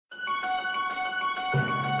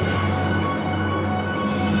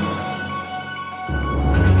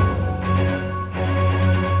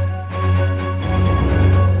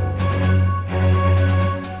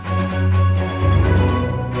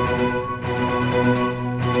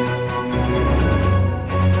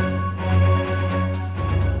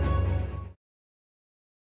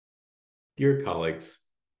Dear colleagues,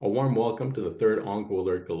 a warm welcome to the third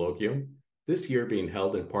OncoAlert Colloquium, this year being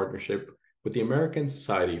held in partnership with the American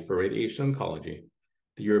Society for Radiation Oncology,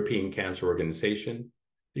 the European Cancer Organization,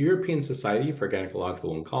 the European Society for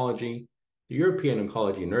Gynecological Oncology, the European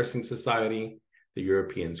Oncology Nursing Society, the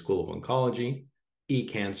European School of Oncology,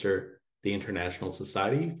 eCancer, the International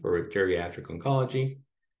Society for Geriatric Oncology,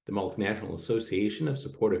 the Multinational Association of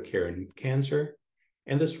Supportive Care in Cancer,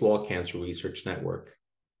 and the SWAL Cancer Research Network.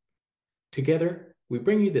 Together, we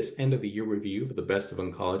bring you this end-of-the-year review of the Best of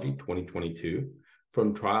Oncology 2022,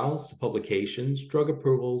 from trials to publications, drug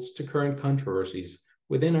approvals, to current controversies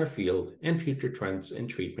within our field and future trends in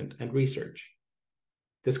treatment and research.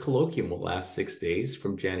 This colloquium will last 6 days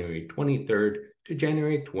from January 23rd to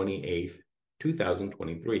January 28th,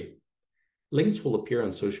 2023. Links will appear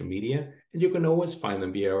on social media, and you can always find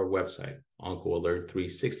them via our website,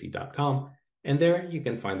 OncoAlert360.com, and there you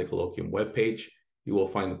can find the colloquium webpage. You will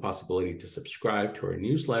find the possibility to subscribe to our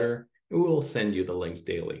newsletter, and we will send you the links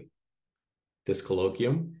daily. This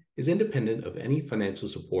colloquium is independent of any financial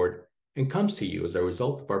support and comes to you as a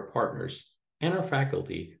result of our partners and our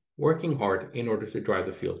faculty working hard in order to drive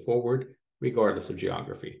the field forward, regardless of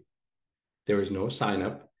geography. There is no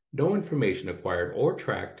sign-up, no information acquired or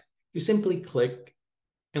tracked. You simply click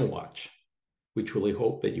and watch. We truly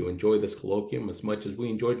hope that you enjoy this colloquium as much as we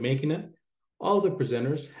enjoyed making it. All the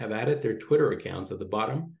presenters have added their Twitter accounts at the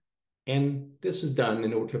bottom, and this was done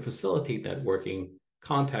in order to facilitate networking,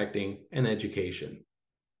 contacting, and education.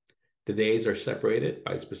 The days are separated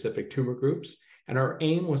by specific tumor groups, and our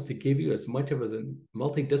aim was to give you as much of a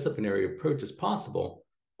multidisciplinary approach as possible.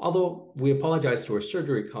 Although we apologize to our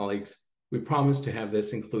surgery colleagues, we promise to have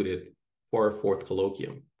this included for our fourth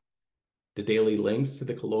colloquium. The daily links to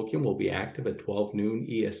the colloquium will be active at 12 noon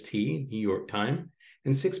EST, New York time,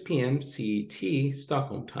 and 6 p.m. CET,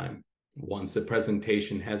 Stockholm time. Once the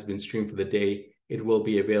presentation has been streamed for the day, it will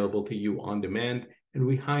be available to you on demand, and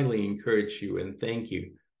we highly encourage you and thank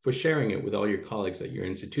you for sharing it with all your colleagues at your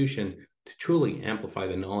institution to truly amplify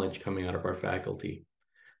the knowledge coming out of our faculty.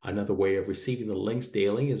 Another way of receiving the links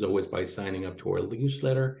daily is always by signing up to our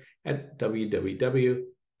newsletter at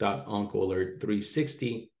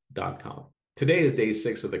www.oncoalert360.com. Today is day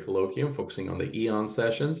 6 of the colloquium, focusing on the EONS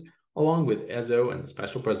sessions, along with ESO and a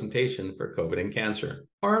special presentation for COVID and cancer.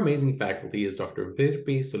 Our amazing faculty is Dr.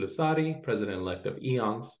 Virpi Sulosaari, President-Elect of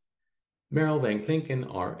EONS, Merel van Klinken,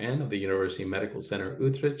 RN of the University Medical Center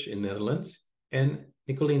Utrecht in Netherlands, and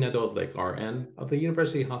Nicolina Dodlek, RN of the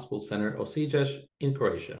University Hospital Center Osijek in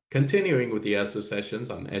Croatia. Continuing with the ESO sessions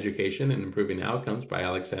on education and improving outcomes by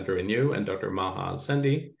Alexander Eniu and Dr. Maha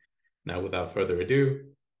AlSendi. Now, without further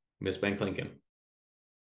ado, Ms. van Klinken.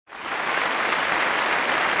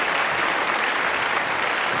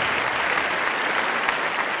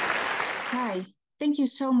 Hi, thank you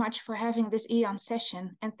so much for having this EONS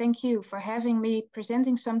session, and thank you for having me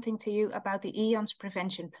presenting something to you about the EONS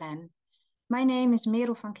prevention plan. My name is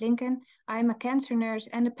Merel van Klinken. I'm a cancer nurse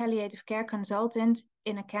and a palliative care consultant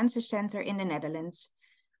in a cancer center in the Netherlands.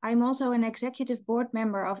 I'm also an executive board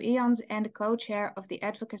member of EONS and a co-chair of the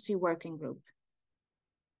advocacy working group.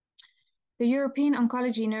 The European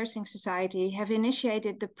Oncology Nursing Society have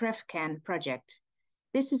initiated the PrevCan project.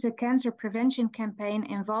 This is a cancer prevention campaign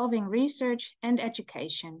involving research and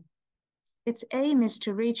education. Its aim is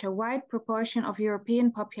to reach a wide proportion of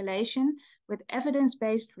European population with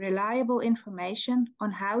evidence-based, reliable information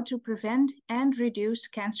on how to prevent and reduce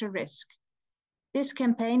cancer risk. This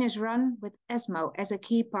campaign is run with ESMO as a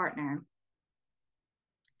key partner.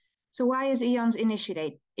 So why has EONS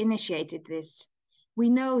initiated this? We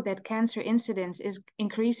know that cancer incidence is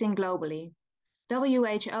increasing globally.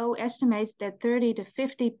 WHO estimates that 30 to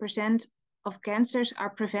 50% of cancers are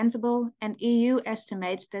preventable, and EU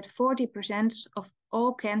estimates that 40% of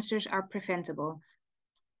all cancers are preventable.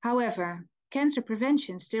 However, cancer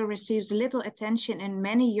prevention still receives little attention in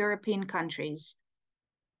many European countries.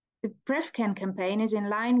 The PrevCan campaign is in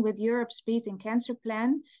line with Europe's Beating Cancer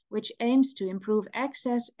Plan, which aims to improve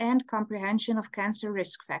access and comprehension of cancer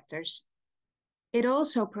risk factors. It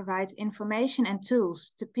also provides information and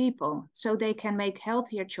tools to people so they can make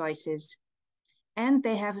healthier choices. And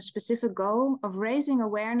they have a specific goal of raising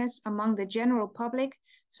awareness among the general public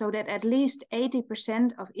so that at least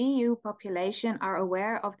 80% of EU population are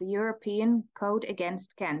aware of the European Code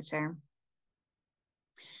Against Cancer.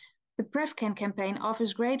 The PrevCan campaign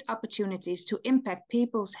offers great opportunities to impact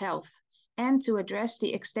people's health and to address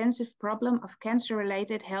the extensive problem of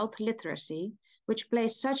cancer-related health literacy, which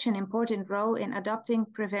plays such an important role in adopting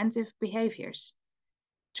preventive behaviors.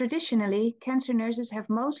 Traditionally, cancer nurses have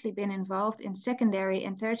mostly been involved in secondary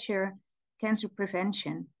and tertiary cancer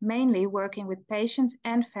prevention, mainly working with patients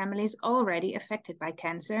and families already affected by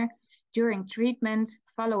cancer during treatment,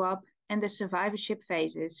 follow-up, and the survivorship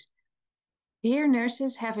phases. Here,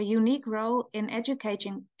 nurses have a unique role in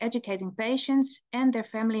educating patients and their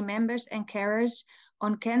family members and carers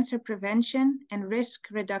on cancer prevention and risk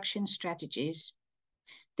reduction strategies.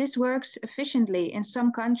 This works efficiently in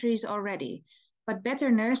some countries already, but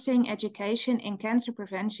better nursing education in cancer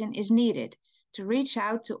prevention is needed to reach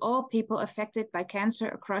out to all people affected by cancer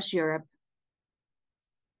across Europe.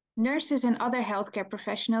 Nurses and other healthcare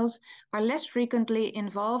professionals are less frequently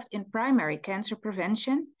involved in primary cancer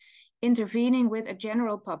prevention, intervening with a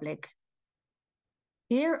general public.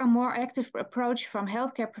 Here, a more active approach from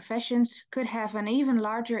healthcare professions could have an even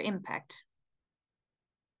larger impact.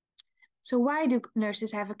 So why do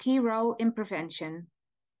nurses have a key role in prevention?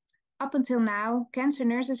 Up until now, cancer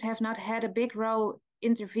nurses have not had a big role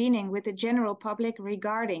intervening with the general public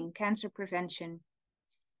regarding cancer prevention.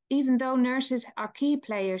 Even though nurses are key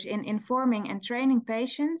players in informing and training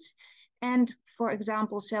patients, and, for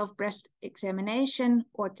example, self-breast examination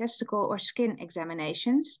or testicle or skin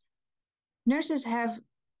examinations, nurses have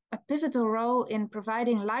a pivotal role in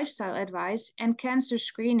providing lifestyle advice and cancer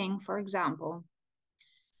screening, for example.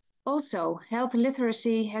 Also, health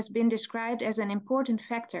literacy has been described as an important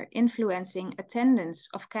factor influencing attendance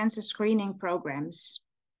of cancer screening programs.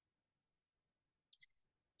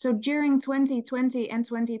 So during 2020 and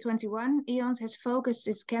 2021, EONS has focused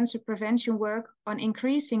its cancer prevention work on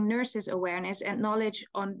increasing nurses' awareness and knowledge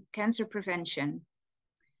on cancer prevention,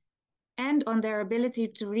 and on their ability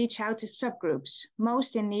to reach out to subgroups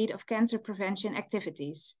most in need of cancer prevention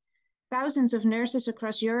activities. Thousands of nurses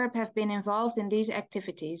across Europe have been involved in these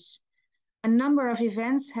activities. A number of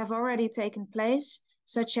events have already taken place,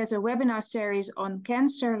 such as a webinar series on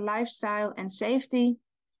cancer, lifestyle, and safety,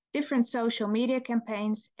 different social media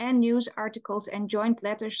campaigns, and news articles and joint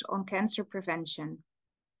letters on cancer prevention.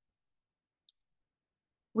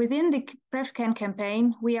 Within the PrevCan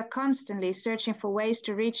campaign, we are constantly searching for ways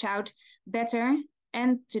to reach out better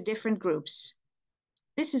and to different groups.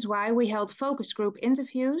 This is why we held focus group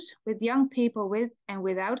interviews with young people with and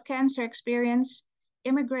without cancer experience,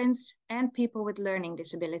 immigrants, and people with learning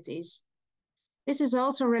disabilities. This is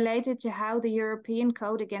also related to how the European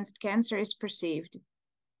Code Against Cancer is perceived.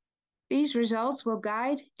 These results will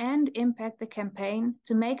guide and impact the campaign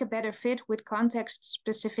to make a better fit with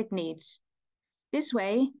context-specific needs. This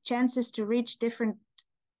way, chances to reach different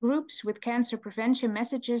groups with cancer prevention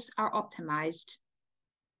messages are optimized.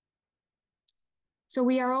 So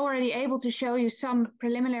we are already able to show you some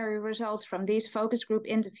preliminary results from these focus group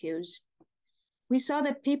interviews. We saw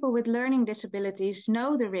that people with learning disabilities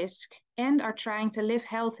know the risk and are trying to live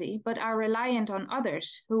healthy, but are reliant on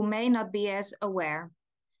others who may not be as aware.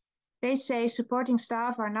 They say supporting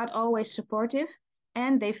staff are not always supportive,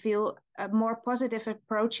 and they feel a more positive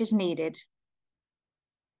approach is needed.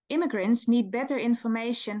 Immigrants need better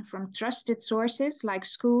information from trusted sources like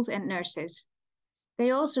schools and nurses. They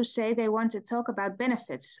also say they want to talk about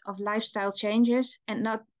benefits of lifestyle changes and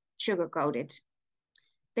not sugarcoat it.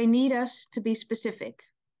 They need us to be specific.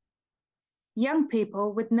 Young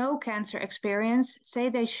people with no cancer experience say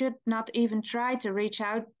they should not even try to reach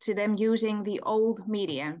out to them using the old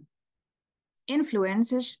media.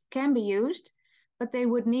 Influencers can be used, but they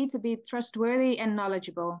would need to be trustworthy and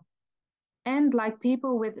knowledgeable. And like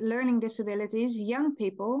people with learning disabilities, young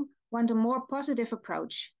people want a more positive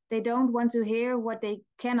approach. They don't want to hear what they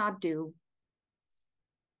cannot do.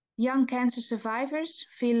 Young cancer survivors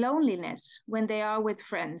feel loneliness when they are with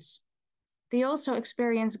friends. They also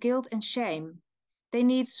experience guilt and shame. They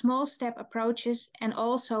need small step approaches and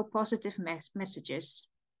also positive messages.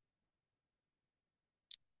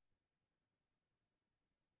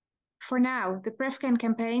 For now, the PrevCan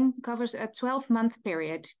campaign covers a 12-month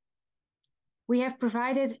period. We have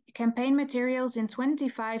provided campaign materials in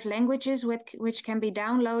 25 languages which can be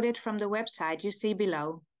downloaded from the website you see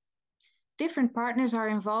below. Different partners are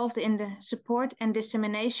involved in the support and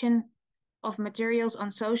dissemination of materials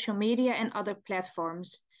on social media and other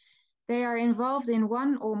platforms. They are involved in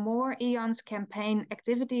one or more EONS campaign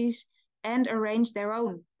activities and arrange their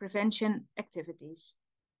own prevention activities.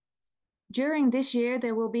 During this year,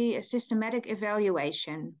 there will be a systematic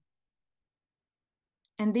evaluation.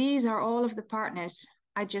 And these are all of the partners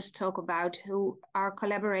I just talked about who are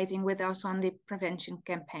collaborating with us on the prevention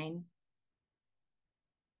campaign.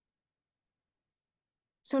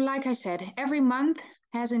 So like I said, every month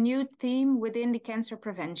has a new theme within the cancer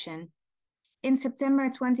prevention. In September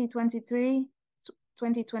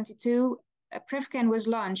 2022, PrevCan was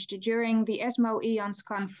launched during the ESMO EONS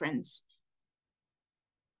conference.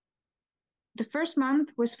 The first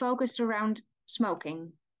month was focused around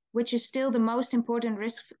smoking, which is still the most important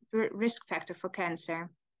risk factor for cancer.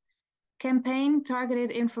 Campaign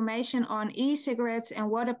targeted information on e-cigarettes and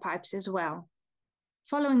water pipes as well.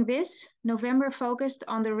 Following this, November focused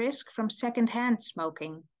on the risk from secondhand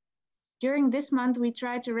smoking. During this month, we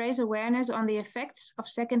tried to raise awareness on the effects of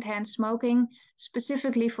secondhand smoking,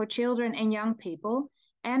 specifically for children and young people,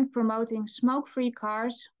 and promoting smoke-free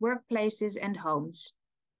cars, workplaces, and homes.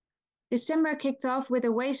 December kicked off with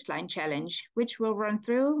a waistline challenge, which will run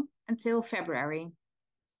through until February.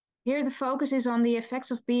 Here, the focus is on the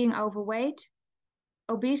effects of being overweight,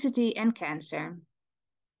 obesity, and cancer.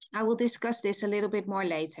 I will discuss this a little bit more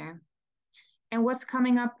later. And what's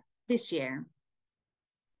coming up this year?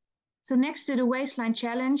 So next to the waistline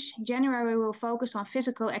challenge, January will focus on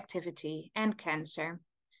physical activity and cancer.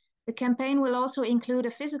 The campaign will also include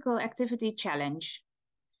a physical activity challenge.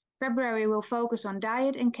 February will focus on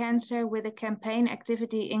diet and cancer with a campaign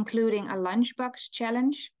activity including a lunchbox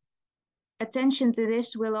challenge. Attention to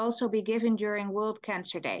this will also be given during World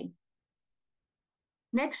Cancer Day.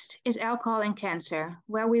 Next is alcohol and cancer,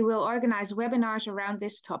 where we will organize webinars around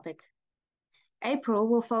this topic. April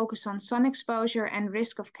will focus on sun exposure and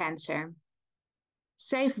risk of cancer.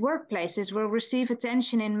 Safe workplaces will receive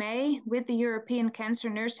attention in May with the European Cancer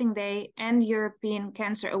Nursing Day and European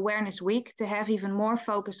Cancer Awareness Week to have even more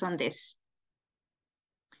focus on this.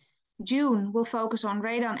 June will focus on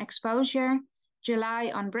radon exposure,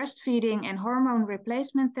 July on breastfeeding and hormone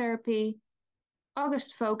replacement therapy,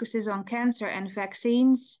 August focuses on cancer and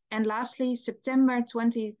vaccines, and lastly, September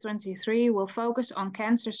 2023 will focus on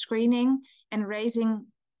cancer screening and raising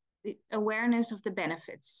the awareness of the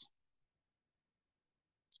benefits.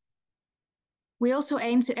 We also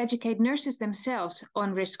aim to educate nurses themselves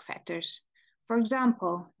on risk factors. For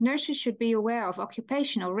example, nurses should be aware of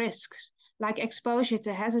occupational risks, like exposure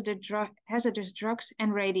to hazardous drugs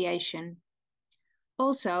and radiation.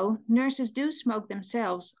 Also, nurses do smoke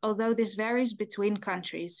themselves, although this varies between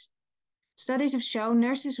countries. Studies have shown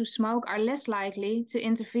nurses who smoke are less likely to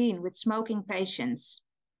intervene with smoking patients.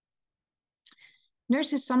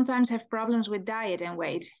 Nurses sometimes have problems with diet and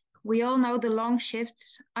weight. We all know the long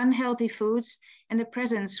shifts, unhealthy foods, and the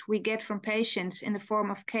presents we get from patients in the form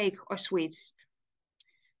of cake or sweets.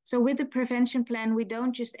 So with the prevention plan, we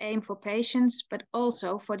don't just aim for patients, but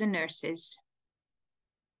also for the nurses.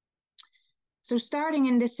 So starting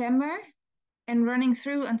in December and running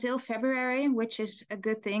through until February, which is a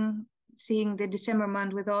good thing, seeing the December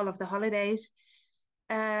month with all of the holidays,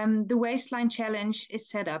 the waistline challenge is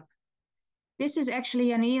set up. This is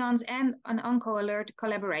actually an EONS and an OncoAlert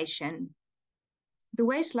collaboration. The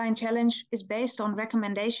waistline challenge is based on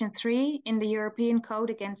recommendation 3 in the European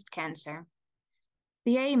Code Against Cancer.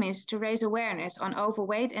 The aim is to raise awareness on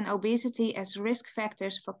overweight and obesity as risk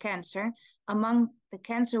factors for cancer among the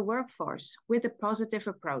cancer workforce with a positive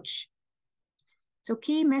approach. So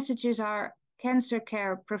key messages are cancer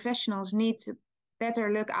care professionals need to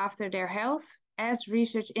better look after their health, as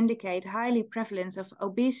research indicate highly prevalence of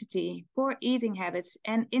obesity, poor eating habits,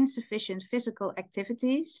 and insufficient physical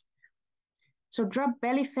activities. So drop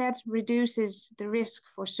belly fat reduces the risk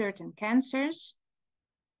for certain cancers.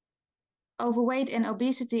 Overweight and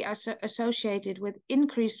obesity are associated with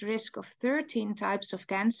increased risk of 13 types of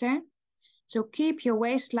cancer. So keep your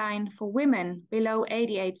waistline for women below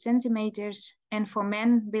 88 centimeters and for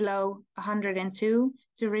men below 102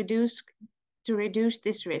 to reduce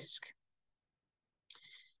this risk.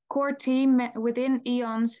 Core team within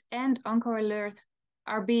EONS and OncoAlert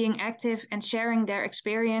are being active and sharing their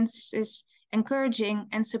experiences, encouraging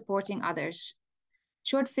and supporting others.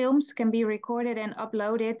 Short films can be recorded and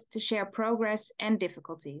uploaded to share progress and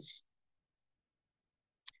difficulties.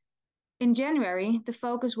 In January, the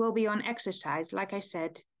focus will be on exercise, like I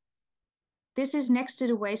said. This is next to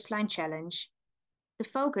the waistline challenge. The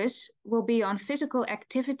focus will be on physical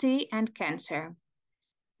activity and cancer.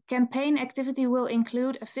 Campaign activity will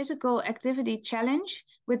include a physical activity challenge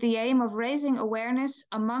with the aim of raising awareness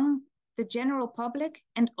among the general public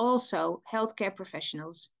and also healthcare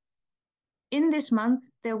professionals. In this month,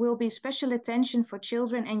 there will be special attention for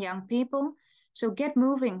children and young people, so get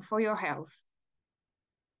moving for your health.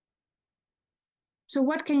 So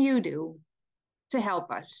what can you do to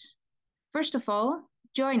help us? First of all,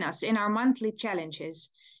 join us in our monthly challenges.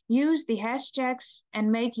 Use the hashtags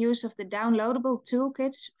and make use of the downloadable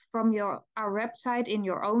toolkits from our website in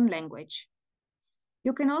your own language.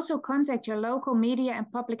 You can also contact your local media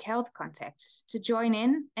and public health contacts to join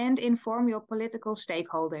in and inform your political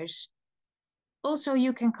stakeholders. Also,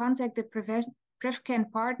 you can contact the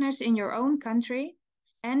PrevCan partners in your own country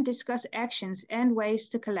and discuss actions and ways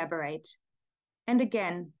to collaborate. And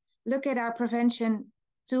again, Look at our prevention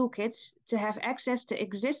toolkits to have access to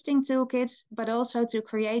existing toolkits, but also to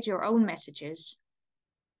create your own messages.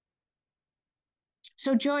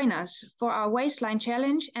 So join us for our Waistline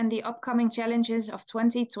Challenge and the upcoming challenges of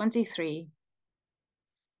 2023.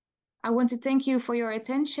 I want to thank you for your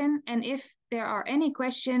attention, and if there are any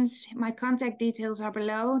questions, my contact details are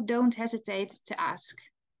below. Don't hesitate to ask.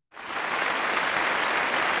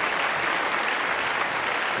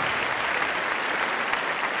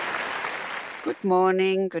 Good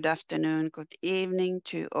morning, good afternoon, good evening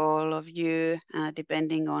to all of you,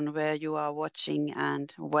 depending on where you are watching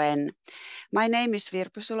and when. My name is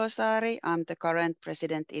Virpi Sulosaari. I'm the current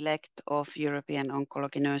President-Elect of European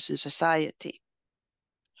Oncology Nursing Society.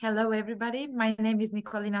 Hello, everybody. My name is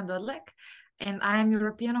Nicolina Dodlek, and I am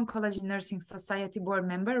European Oncology Nursing Society board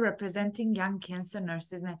member representing Young Cancer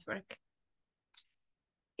Nurses Network.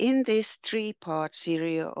 In this three-part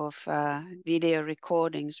series of video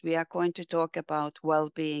recordings, we are going to talk about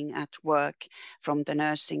well-being at work from the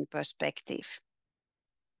nursing perspective.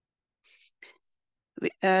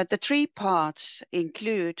 The three parts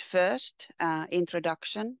include first,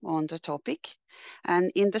 introduction on the topic.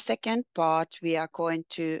 And in the second part, we are going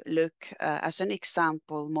to look as an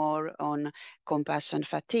example more on compassion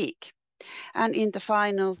fatigue. And in the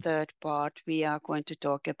final third part, we are going to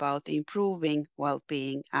talk about improving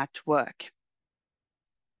well-being at work.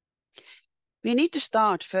 We need to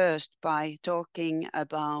start first by talking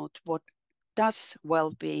about what does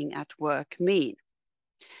well-being at work mean.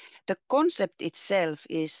 The concept itself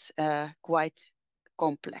is quite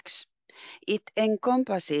complex. It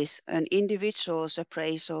encompasses an individual's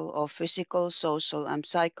appraisal of physical, social, and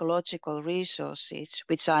psychological resources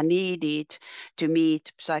which are needed to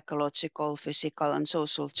meet psychological, physical, and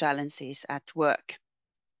social challenges at work.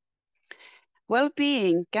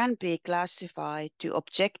 Well-being can be classified to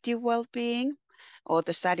objective well-being or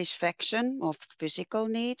the satisfaction of physical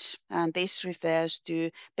needs, and this refers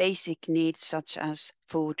to basic needs such as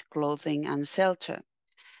food, clothing, and shelter,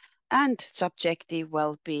 and subjective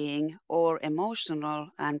well-being or emotional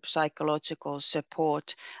and psychological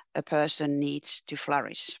support a person needs to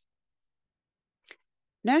flourish.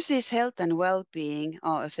 Nurses' health and well-being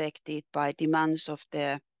are affected by demands of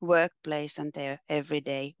their workplace and their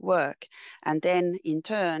everyday work, and then in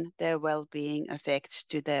turn their well-being affects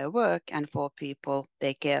to their work and for people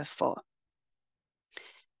they care for.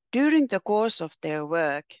 During the course of their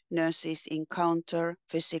work, nurses encounter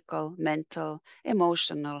physical, mental,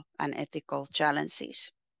 emotional, and ethical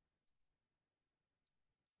challenges.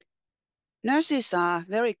 Nurses are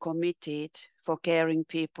very committed for caring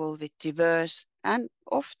people with diverse and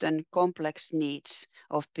often complex needs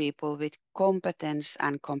of people with competence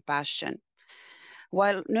and compassion.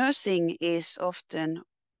 While nursing is often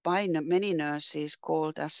by many nurses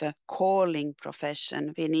called as a calling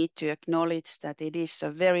profession, we need to acknowledge that it is a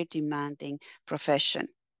very demanding profession.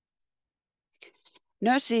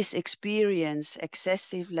 Nurses experience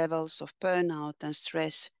excessive levels of burnout and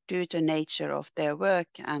stress due to the nature of their work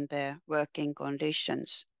and their working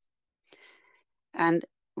conditions. And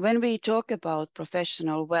when we talk about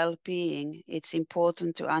professional well-being, it's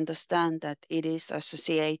important to understand that it is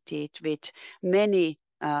associated with many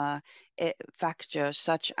factors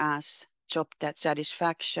such as job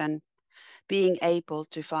satisfaction, being able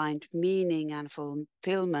to find meaning and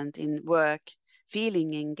fulfillment in work,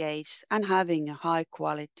 feeling engaged, and having a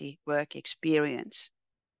high-quality work experience.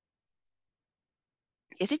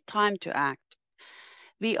 Is it time to act?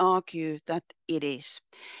 We argue that it is.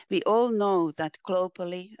 We all know that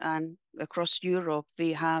globally and across Europe,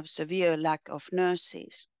 we have severe lack of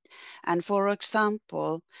nurses. And for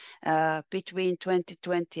example, between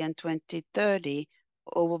 2020 and 2030,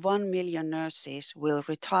 over 1 million nurses will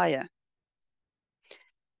retire.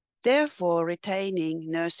 Therefore, retaining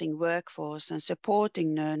nursing workforce and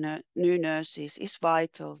supporting new nurses is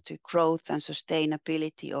vital to growth and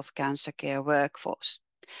sustainability of cancer care workforce.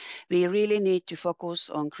 We really need to focus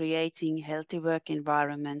on creating healthy work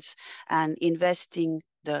environments and investing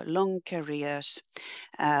the long careers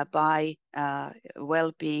by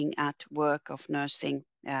well-being at work of nursing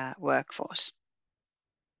workforce.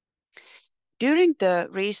 During the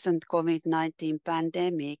recent COVID-19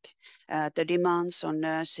 pandemic, the demands on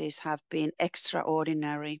nurses have been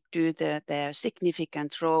extraordinary due to their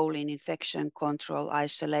significant role in infection control,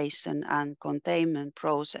 isolation, and containment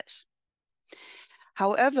process.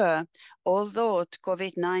 However, although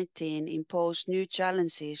COVID-19 imposed new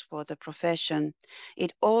challenges for the profession,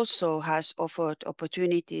 it also has offered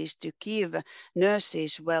opportunities to give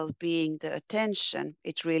nurses' well-being the attention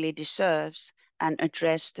it really deserves and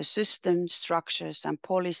address the systems, structures, and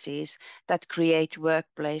policies that create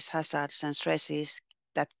workplace hazards and stresses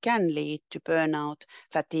that can lead to burnout,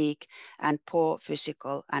 fatigue, and poor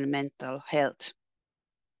physical and mental health.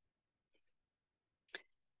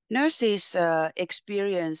 Nurses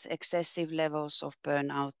experience excessive levels of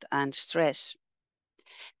burnout and stress.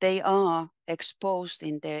 They are exposed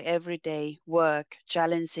in their everyday work,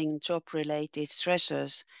 challenging job-related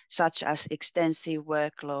stressors such as extensive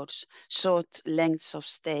workloads, short lengths of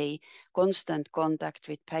stay, constant contact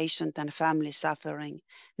with patient and family suffering,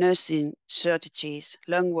 nursing shortages,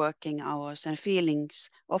 long working hours, and feelings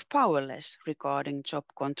of powerless regarding job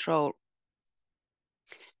control.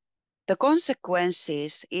 The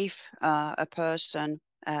consequences if a person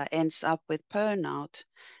ends up with burnout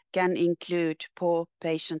can include poor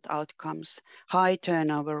patient outcomes, high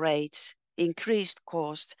turnover rates, increased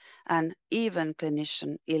cost, and even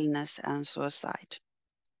clinician illness and suicide.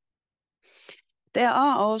 There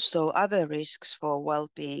are also other risks for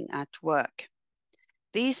well-being at work.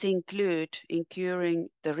 These include incurring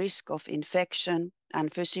the risk of infection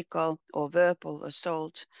and physical or verbal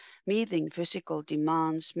assault, meeting physical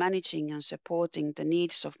demands, managing and supporting the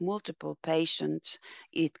needs of multiple patients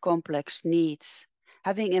with complex needs,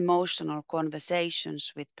 having emotional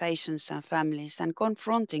conversations with patients and families, and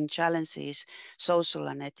confronting challenges, social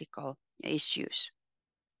and ethical issues.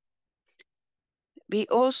 We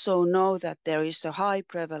also know that there is a high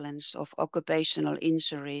prevalence of occupational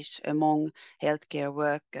injuries among healthcare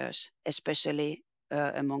workers, especially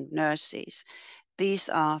among nurses. These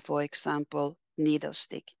are, for example, needle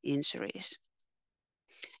stick injuries.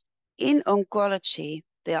 In oncology,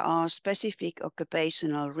 there are specific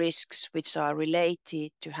occupational risks which are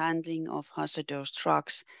related to handling of hazardous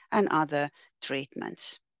drugs and other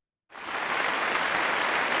treatments.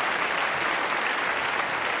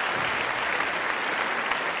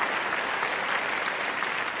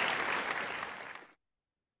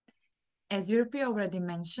 As Virpi already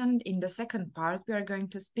mentioned, in the second part, we are going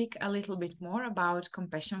to speak a little bit more about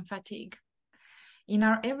compassion fatigue. In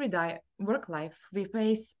our everyday work life, we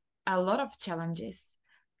face a lot of challenges: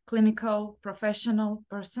 clinical, professional,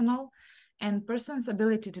 personal, and person's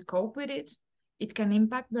ability to cope with it. It can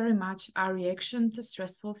impact very much our reaction to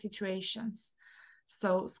stressful situations.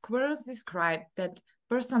 So Squares described that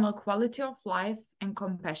personal quality of life and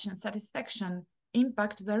compassion satisfaction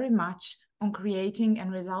impact very much on creating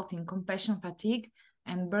and resulting compassion fatigue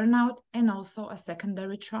and burnout, and also a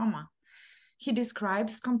secondary trauma. He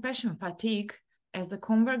describes compassion fatigue as the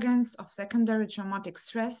convergence of secondary traumatic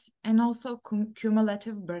stress and also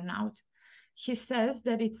cumulative burnout. He says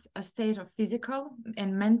that it's a state of physical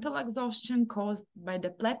and mental exhaustion caused by the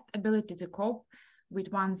depleted ability to cope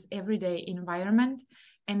with one's everyday environment,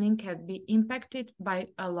 and it can be impacted by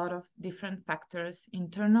a lot of different factors,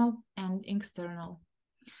 internal and external.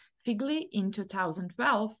 Figley in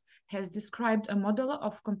 2012 has described a model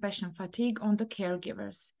of compassion fatigue on the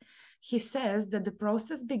caregivers. He says that the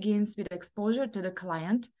process begins with exposure to the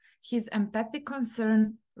client, his empathic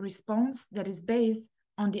concern response that is based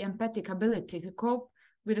on the empathic ability to cope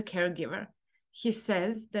with the caregiver. He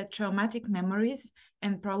says that traumatic memories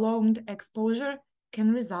and prolonged exposure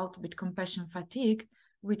can result with compassion fatigue,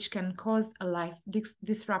 which can cause a life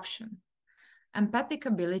disruption. Empathic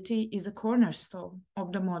ability is a cornerstone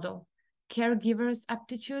of the model, caregivers'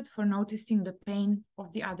 aptitude for noticing the pain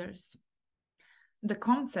of the others. The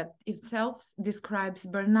concept itself describes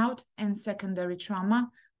burnout and secondary trauma,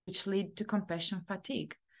 which lead to compassion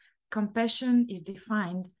fatigue. Compassion is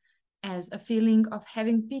defined as a feeling of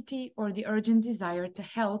having pity or the urgent desire to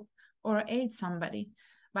help or aid somebody,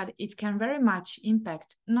 but it can very much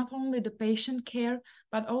impact not only the patient care,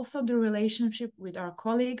 but also the relationship with our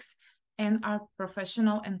colleagues and our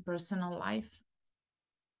professional and personal life.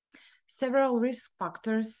 Several risk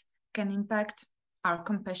factors can impact our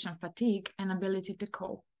compassion fatigue and ability to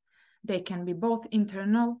cope. They can be both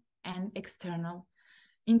internal and external.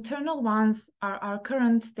 Internal ones are our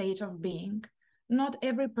current state of being. Not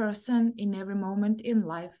every person in every moment in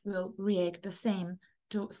life will react the same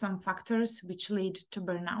to some factors which lead to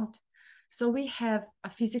burnout. So we have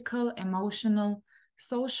a physical, emotional,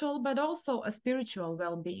 social, but also a spiritual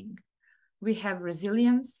well-being. We have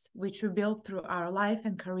resilience, which we build through our life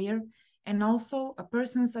and career, and also a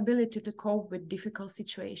person's ability to cope with difficult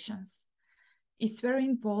situations. It's very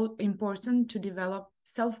important to develop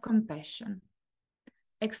self-compassion.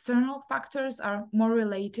 External factors are more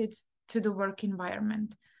related to the work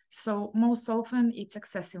environment. So most often it's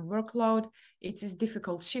excessive workload, it is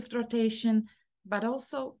difficult shift rotation, but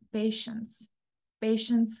also patients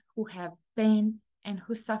who have pain and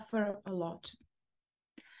who suffer a lot.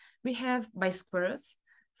 We have, by Squares,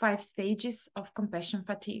 5 stages of compassion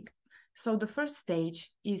fatigue. So the first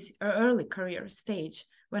stage is an early career stage,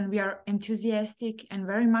 when we are enthusiastic and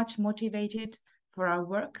very much motivated for our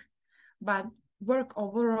work, but work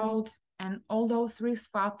overload and all those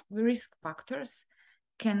risk factors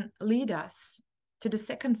can lead us to the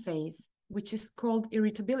second phase, which is called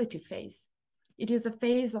irritability phase. It is a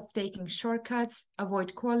phase of taking shortcuts,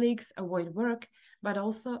 avoid colleagues, avoid work, but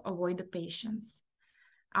also avoid the patients.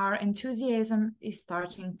 Our enthusiasm is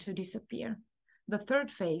starting to disappear. The third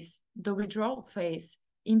phase, the withdrawal phase,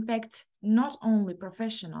 impacts not only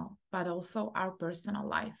professional, but also our personal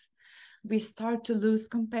life. We start to lose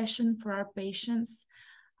compassion for our patients.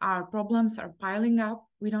 Our problems are piling up.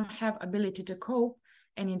 We don't have ability to cope,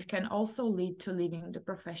 and it can also lead to leaving the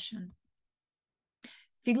profession.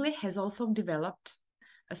 Figley has also developed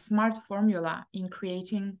a smart formula in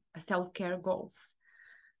creating self-care goals.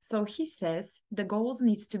 So he says the goals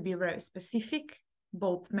need to be very specific,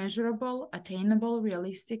 both measurable, attainable,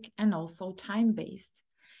 realistic, and also time-based.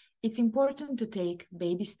 It's important to take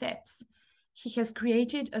baby steps. He has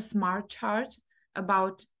created a smart chart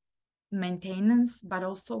about maintenance, but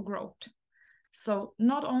also growth. So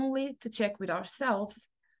not only to check with ourselves,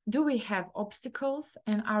 do we have obstacles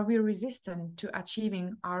and are we resistant to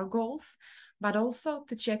achieving our goals, but also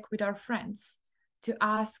to check with our friends, to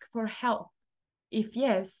ask for help. If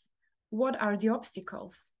yes, what are the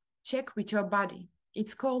obstacles? Check with your body.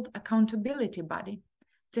 It's called accountability body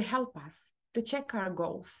to help us to check our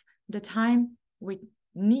goals, the time we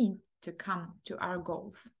need to come to our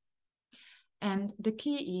goals. And the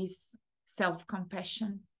key is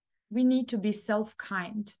self-compassion. We need to be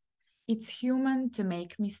self-kind. It's human to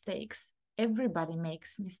make mistakes. Everybody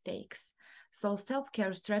makes mistakes. So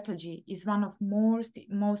self-care strategy is one of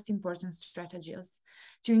most important strategies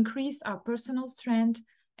to increase our personal strength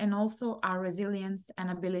and also our resilience and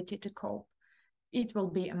ability to cope. It will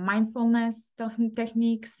be a mindfulness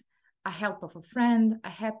techniques, a help of a friend, a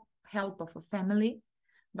help of a family,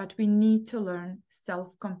 but we need to learn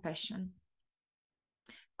self-compassion.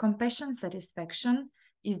 Compassion satisfaction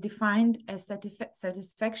is defined as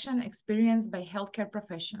satisfaction experienced by healthcare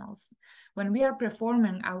professionals. When we are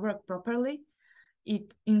performing our work properly,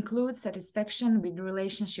 it includes satisfaction with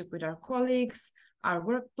relationship with our colleagues, our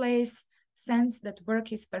workplace, sense that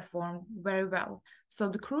work is performed very well. So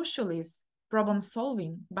the crucial is problem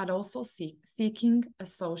solving, but also seeking a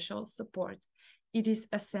social support. It is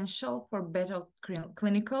essential for better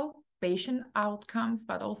clinical patient outcomes,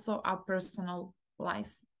 but also our personal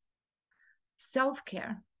life.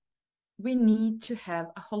 Self-care. We need to have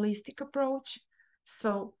a holistic approach,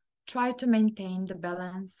 so try to maintain the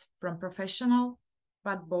balance from professional,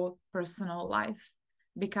 but both personal life,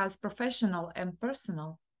 because professional and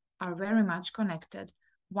personal are very much connected.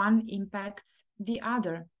 One impacts the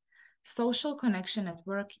other. Social connection at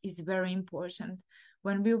work is very important.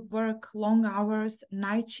 When we work long hours,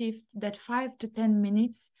 night shift, that 5 to 10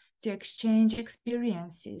 minutes to exchange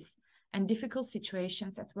experiences and difficult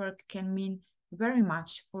situations at work can mean very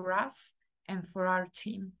much for us and for our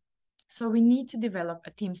team. So we need to develop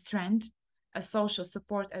a team strength, a social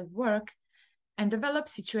support at work, and develop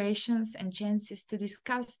situations and chances to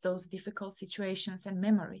discuss those difficult situations and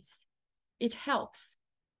memories. It helps,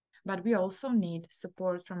 but we also need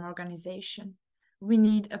support from organization. We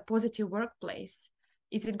need a positive workplace.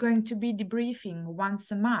 Is it going to be debriefing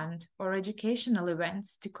once a month or educational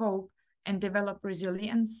events to cope and develop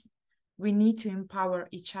resilience? We need to empower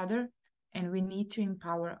each other and we need to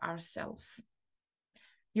empower ourselves.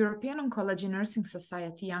 European Oncology Nursing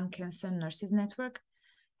Society Young Cancer Nurses Network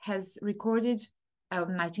has recorded a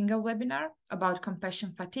Nightingale webinar about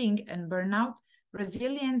compassion fatigue and burnout,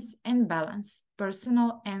 resilience and balance,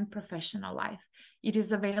 personal and professional life. It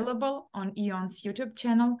is available on EONS YouTube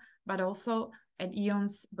channel, but also at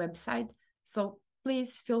EONS website. So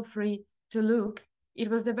please feel free to look. It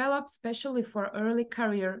was developed specially for early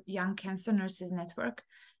career young cancer nurses network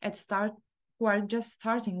who are just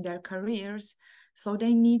starting their careers. So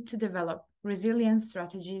they need to develop resilience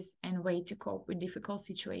strategies and way to cope with difficult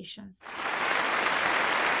situations.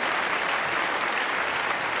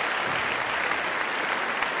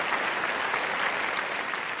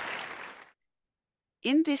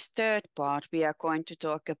 In this third part, we are going to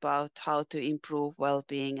talk about how to improve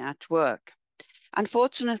well-being at work.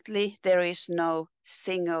 Unfortunately, there is no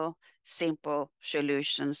single simple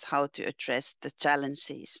solutions how to address the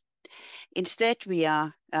challenges. Instead, we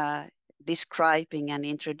are describing and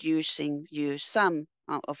introducing you some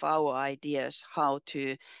of our ideas how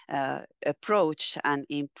to approach and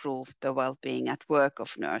improve the well-being at work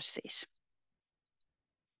of nurses.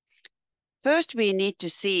 First, we need to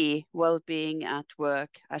see well-being at work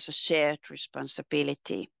as a shared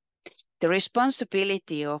responsibility. The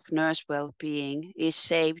responsibility of nurse well-being is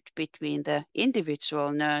shaped between the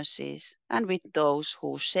individual nurses and with those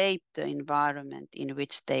who shape the environment in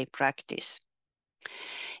which they practice.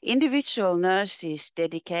 Individual nurses'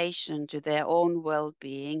 dedication to their own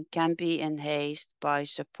well-being can be enhanced by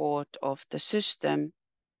support of the system,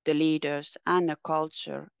 the leaders, and a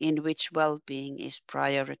culture in which well-being is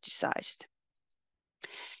prioritized.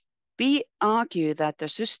 We argue that the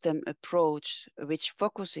system approach, which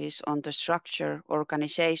focuses on the structure,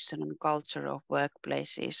 organization, and culture of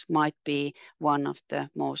workplaces, might be one of the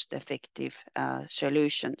most effective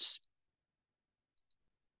solutions.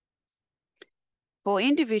 For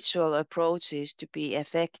individual approaches to be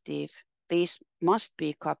effective, these must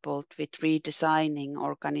be coupled with redesigning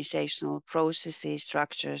organizational processes,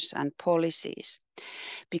 structures, and policies.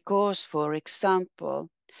 Because, for example,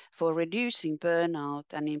 for reducing burnout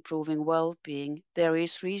and improving well-being, there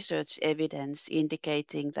is research evidence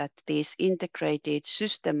indicating that these integrated,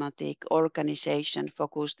 systematic,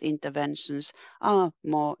 organization-focused interventions are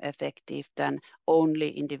more effective than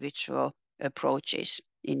only individual approaches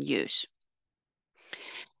in use.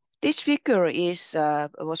 This figure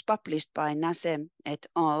was published by Nasem et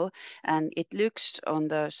al., and it looks on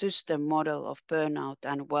the system model of burnout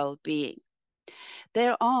and well-being.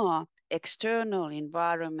 There are external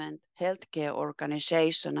environment, healthcare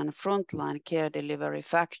organization, and frontline care delivery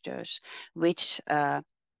factors which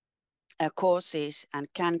causes and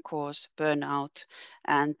can cause burnout,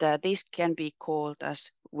 and this can be called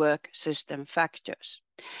as work system factors.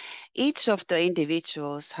 Each of the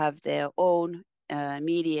individuals have their own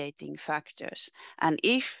mediating factors, and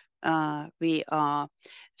if we are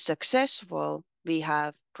successful, we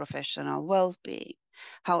have professional well-being.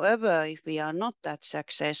 However, if we are not that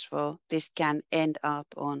successful, this can end up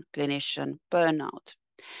on clinician burnout.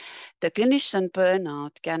 The clinician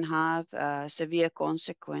burnout can have severe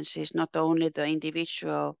consequences, not only the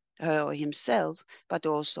individual, her or himself, but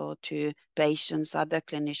also to patients, other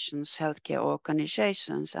clinicians, healthcare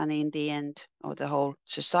organizations, and in the end, of the whole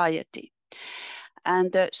society.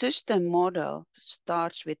 And the system model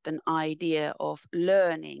starts with an idea of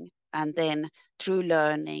learning, and then through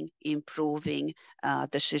learning, improving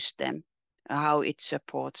the system, how it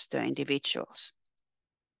supports the individuals.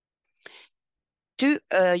 To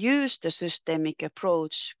use the systemic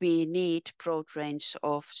approach, we need broad range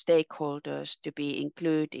of stakeholders to be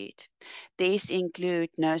included. These include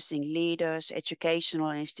nursing leaders,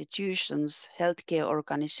 educational institutions, healthcare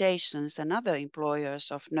organizations, and other employers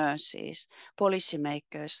of nurses,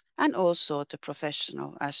 policymakers, and also the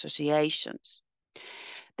professional associations.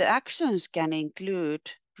 The actions can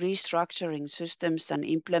include restructuring systems and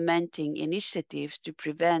implementing initiatives to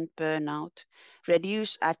prevent burnout,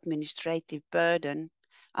 reduce administrative burden,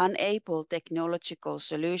 enable technological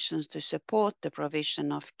solutions to support the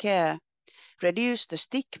provision of care, reduce the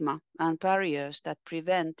stigma and barriers that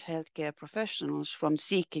prevent healthcare professionals from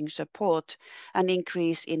seeking support, and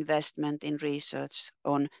increase investment in research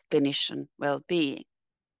on clinician well-being.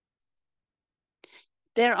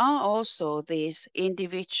 There are also these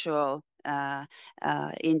individual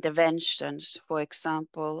interventions, for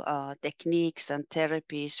example, techniques and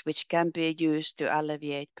therapies which can be used to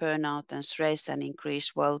alleviate burnout and stress and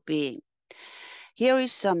increase well-being. Here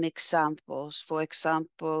is some examples. For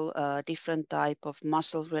example, different type of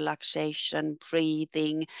muscle relaxation,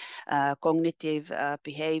 breathing, cognitive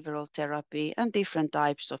behavioral therapy, and different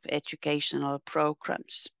types of educational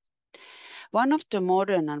programs. One of the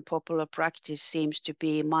modern and popular practice seems to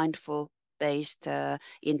be mindful-based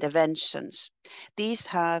interventions. These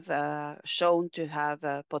have shown to have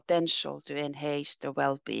a potential to enhance the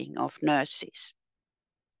well-being of nurses.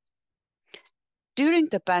 During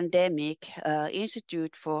the pandemic,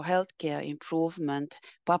 Institute for Healthcare Improvement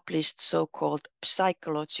published so-called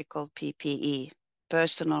psychological PPE,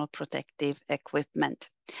 personal protective equipment.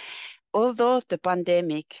 Although the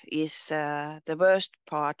pandemic is the worst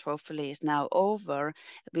part, hopefully, is now over,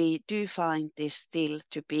 we do find this still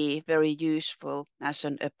to be very useful as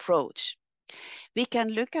an approach. We can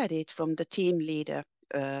look at it from the team leader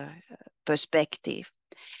perspective.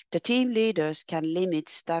 The team leaders can limit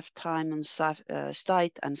staff time on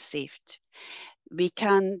site and shift. We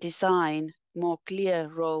can design more clear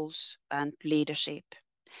roles and leadership.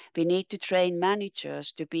 We need to train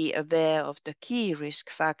managers to be aware of the key risk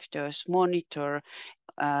factors, monitor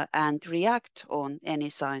and react on any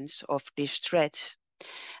signs of distress.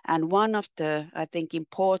 And one of the, I think,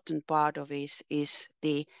 important part of this is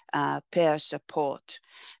the peer support,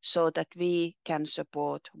 so that we can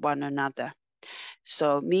support one another.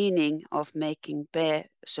 So meaning of making peer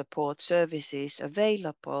support services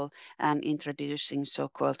available and introducing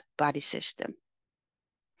so-called buddy system.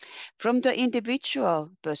 From the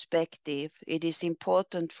individual perspective, it is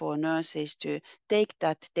important for nurses to take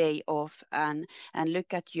that day off and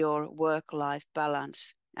look at your work-life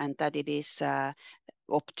balance and that it is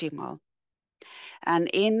optimal. And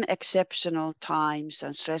in exceptional times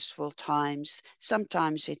and stressful times,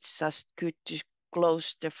 sometimes it's just good to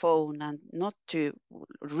close the phone and not to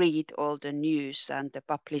read all the news and the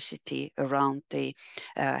publicity around the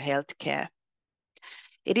healthcare.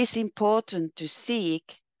 It is important to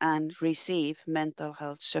seek and receive mental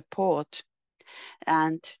health support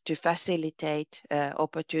and to facilitate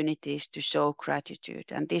opportunities to show gratitude.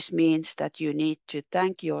 And this means that you need to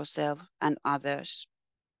thank yourself and others.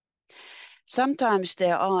 Sometimes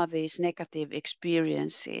there are these negative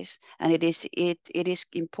experiences, and it is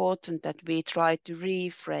important that we try to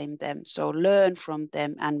reframe them, so learn from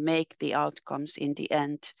them and make the outcomes in the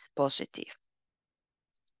end positive.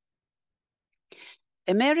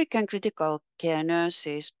 American critical care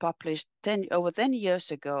nurses published over 10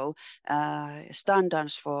 years ago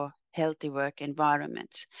standards for healthy work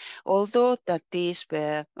environments. Although that these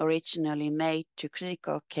were originally made to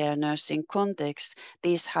critical care nursing context,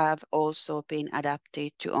 these have also been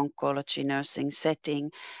adapted to oncology nursing setting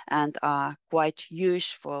and are quite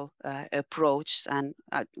useful approach and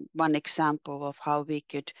one example of how we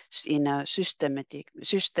could, in a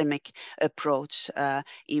systemic approach,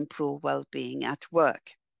 improve well-being at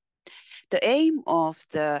work. The aim of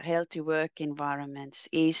the healthy work environments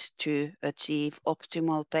is to achieve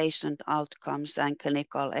optimal patient outcomes and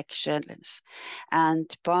clinical excellence. And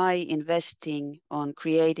by investing on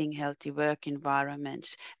creating healthy work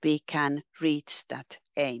environments, we can reach that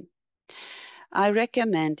aim. I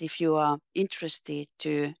recommend, if you are interested,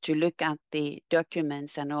 to look at the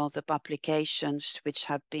documents and all the publications which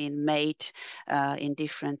have been made in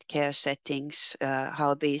different care settings,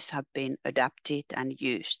 how these have been adapted and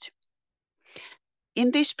used.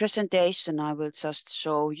 In this presentation, I will just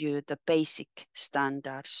show you the basic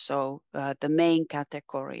standards. So the main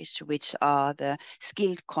categories, which are the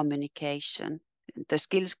skilled communication. The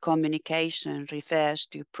skills communication refers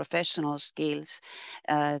to professional skills,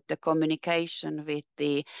 the communication with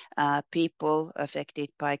the people affected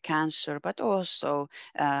by cancer, but also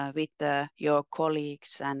with your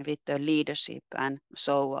colleagues and with the leadership and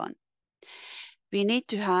so on. We need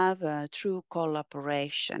to have a true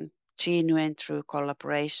collaboration, genuine true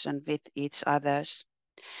collaboration with each others.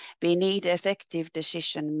 We need effective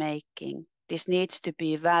decision making. This needs to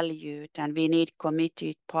be valued, and we need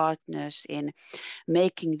committed partners in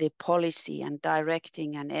making the policy and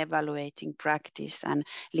directing and evaluating practice and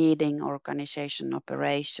leading organization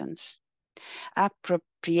operations.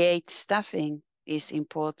 Appropriate staffing is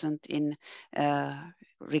important in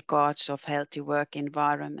regards of healthy work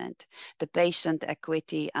environment. The patient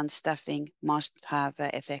equity and staffing must have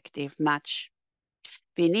an effective match.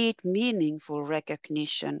 We need meaningful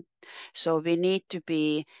recognition. So we need to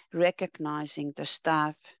be recognizing the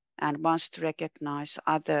staff and must recognize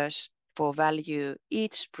others for value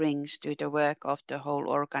each brings to the work of the whole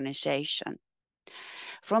organization.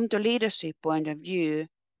 From the leadership point of view,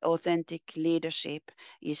 authentic leadership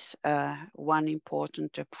is one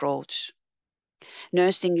important approach.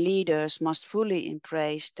 Nursing leaders must fully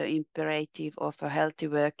embrace the imperative of a healthy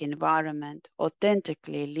work environment,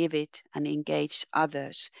 authentically live it, and engage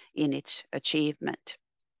others in its achievement.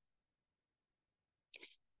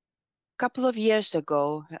 A couple of years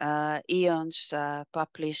ago, EONS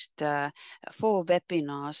published 4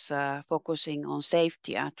 webinars focusing on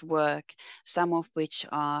safety at work, some of which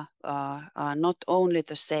are not only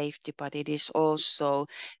the safety, but it is also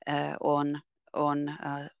on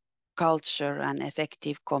culture and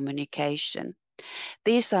effective communication.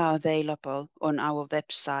 These are available on our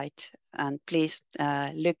website, and please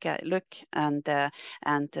look and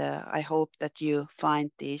I hope that you find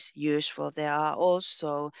these useful. There are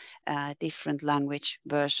also different language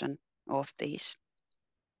versions of these.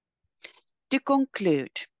 To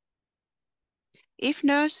conclude, if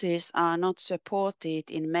nurses are not supported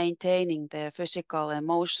in maintaining their physical,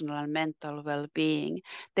 emotional, and mental well-being,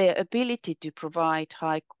 their ability to provide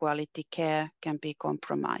high-quality care can be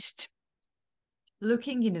compromised.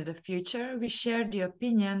 Looking into the future, we share the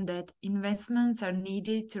opinion that investments are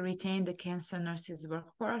needed to retain the cancer nurses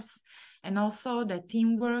workforce, and also that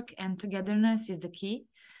teamwork and togetherness is the key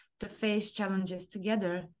to face challenges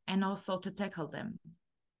together and also to tackle them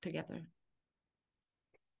together.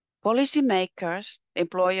 Policymakers,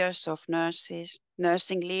 employers of nurses,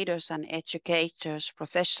 nursing leaders and educators,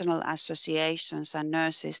 professional associations and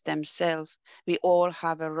nurses themselves, we all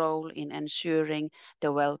have a role in ensuring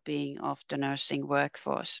the well-being of the nursing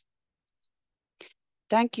workforce.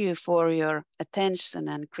 Thank you for your attention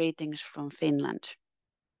and greetings from Finland.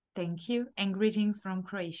 Thank you, and greetings from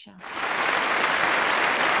Croatia.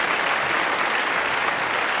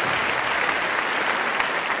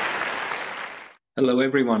 Hello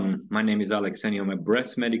everyone, my name is AlSendi. I'm a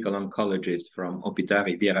breast medical oncologist from Hôpital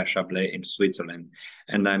Riviera-Chablais in Switzerland,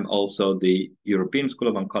 and I'm also the European School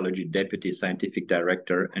of Oncology Deputy Scientific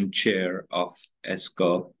Director and Chair of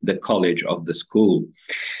ESCO, the college of the school.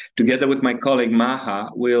 Together with my colleague Maha,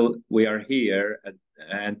 we are here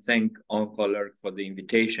and thank OncoAlert for the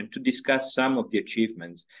invitation to discuss some of the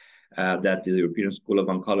achievements that the European School of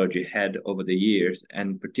Oncology had over the years,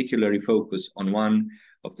 and particularly focus on one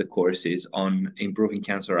of the courses on improving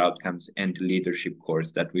cancer outcomes and leadership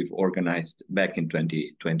course that we've organized back in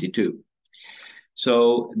 2022.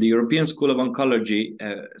 So the European School of Oncology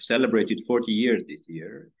celebrated 40 years this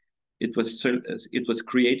year. It was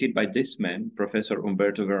created by this man, Professor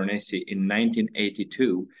Umberto Veronesi, in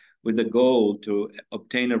 1982, with the goal to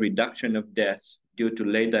obtain a reduction of deaths due to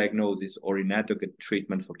late diagnosis or inadequate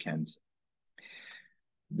treatment for cancer.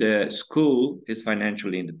 The school is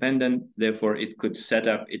financially independent, therefore it could set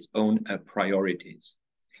up its own priorities.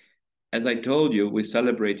 As I told you, we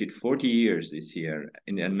celebrated 40 years this year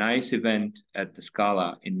in a nice event at the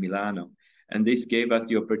Scala in Milano, and this gave us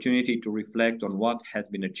the opportunity to reflect on what has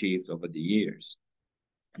been achieved over the years.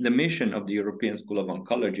 The mission of the European School of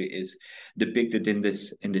Oncology is depicted in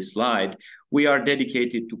this slide. We are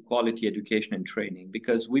dedicated to quality education and training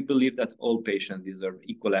because we believe that all patients deserve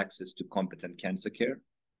equal access to competent cancer care.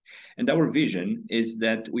 And our vision is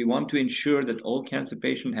that we want to ensure that all cancer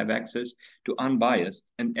patients have access to unbiased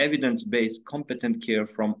and evidence-based competent care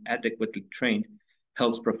from adequately trained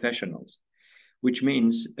health professionals, which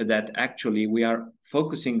means that actually we are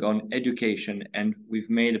focusing on education, and we've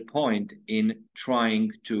made a point in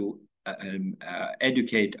trying to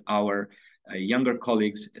educate our younger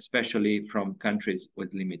colleagues, especially from countries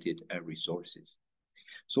with limited resources.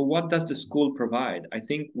 So what does the school provide? I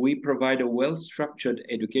think we provide a well-structured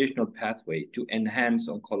educational pathway to enhance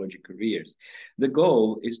oncology careers. The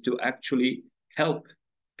goal is to actually help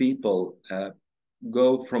people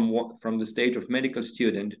go from the stage of medical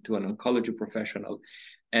student to an oncology professional,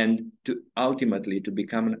 and to ultimately to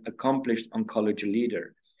become an accomplished oncology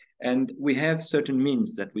leader. And we have certain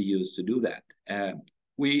means that we use to do that.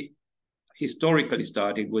 We historically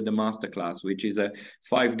started with the masterclass, which is a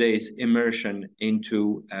 5 days immersion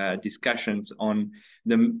into discussions on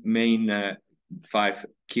the main 5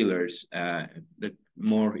 killers, the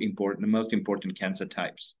most important cancer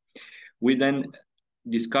types. We then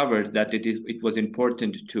discovered that it was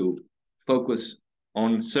important to focus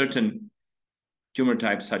on certain tumor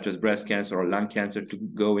types such as breast cancer or lung cancer to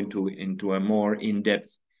go into a more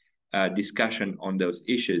in-depth discussion on those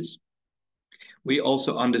issues. We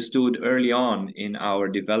also understood early on in our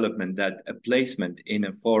development that a placement in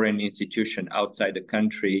a foreign institution outside the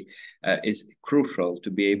country is crucial to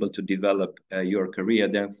be able to develop your career.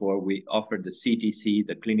 Therefore, we offered the CTC,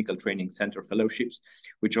 the Clinical Training Center Fellowships,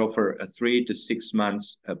 which offer a 3 to 6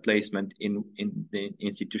 months placement in the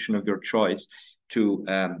institution of your choice to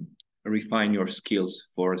refine your skills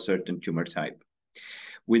for a certain tumor type.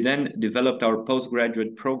 We then developed our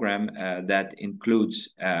postgraduate program that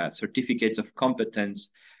includes certificates of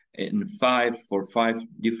competence for 5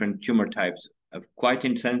 different tumor types, of quite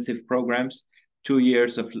intensive programs, 2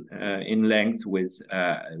 years in length, with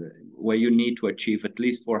where you need to achieve at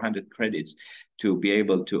least 400 credits to be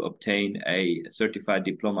able to obtain a certified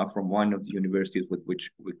diploma from one of the universities with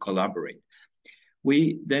which we collaborate.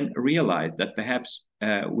 We then realized that perhaps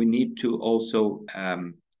we need to also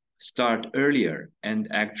start earlier and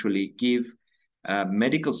actually give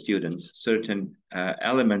medical students certain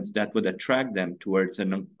elements that would attract them towards a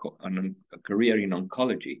career in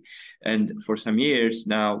oncology. And for some years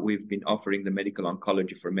now, we've been offering the medical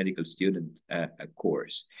oncology for medical student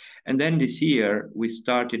course. And then this year, we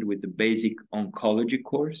started with the basic oncology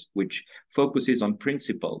course, which focuses on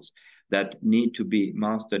principles that need to be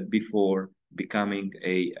mastered before becoming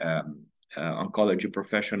a oncology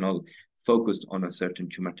professional focused on a certain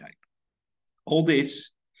tumor type. All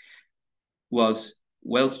this was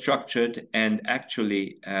well structured and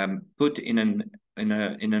actually put in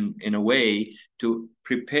a way to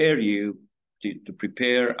prepare you to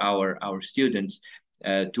prepare our students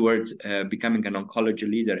towards becoming an oncology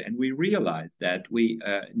leader. And we realized that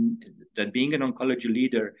that being an oncology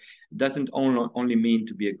leader doesn't only mean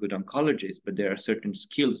to be a good oncologist, but there are certain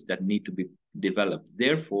skills that need to be developed.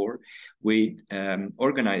 Therefore, we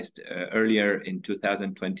organized earlier in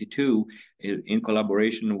 2022, in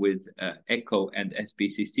collaboration with ECHO and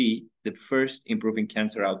SPCC, the first Improving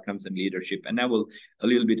Cancer Outcomes and Leadership. And I will a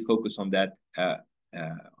little bit focus on that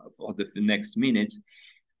for the next minutes.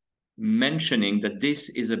 mentioning that this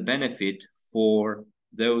is a benefit for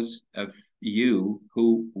those of you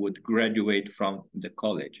who would graduate from the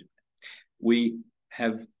college. We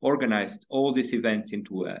have organized all these events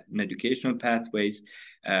into an educational pathways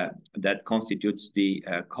that constitutes the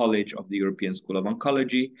College of the European School of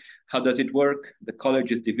Oncology. How does it work? The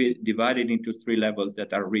college is divided into 3 levels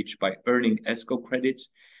that are reached by earning ESCO credits.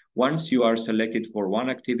 Once you are selected for one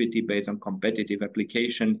activity based on competitive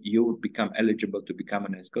application, you become eligible to become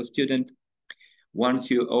an ESCO student.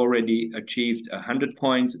 Once you already achieved 100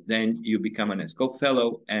 points, then you become an ESCO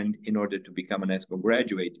fellow. And in order to become an ESCO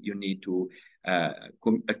graduate, you need to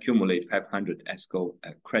accumulate 500 ESCO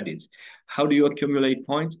credits. How do you accumulate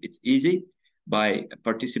points? It's easy. By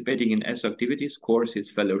participating in ESO activities,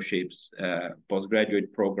 courses, fellowships,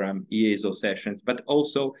 postgraduate program, ESO sessions, but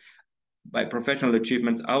also by professional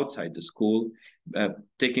achievements outside the school,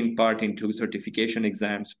 taking part into certification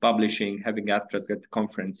exams, publishing, having abstracts at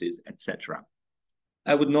conferences, etc.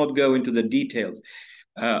 I would not go into the details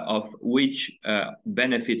of which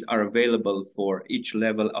benefits are available for each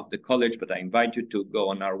level of the college, but I invite you to go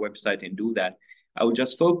on our website and do that. I will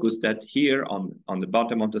just focus that here on the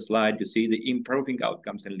bottom of the slide, you see the improving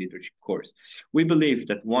outcomes and leadership course. We believe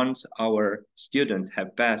that once our students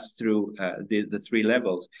have passed through the 3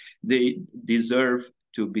 levels, they deserve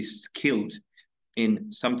to be skilled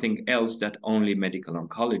in something else that only medical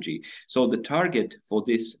oncology. So the target for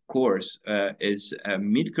this course is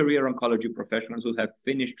mid-career oncology professionals who have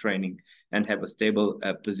finished training and have a stable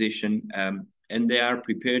position, and they are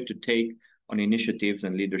prepared to take on initiatives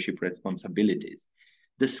and leadership responsibilities.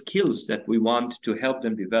 The skills that we want to help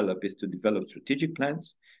them develop is to develop strategic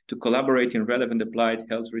plans, to collaborate in relevant applied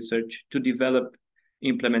health research, to develop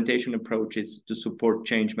implementation approaches to support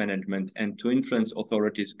change management, and to influence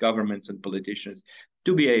authorities, governments, and politicians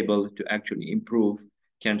to be able to actually improve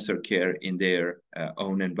cancer care in their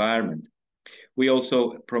own environment. We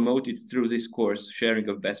also promoted through this course sharing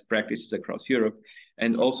of best practices across Europe,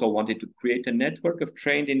 and also wanted to create a network of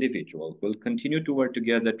trained individuals who will continue to work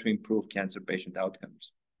together to improve cancer patient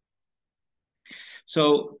outcomes.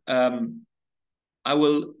 So I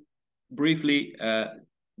will briefly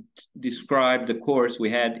describe the course. We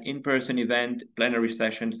had in-person event, plenary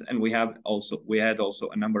sessions, and we had also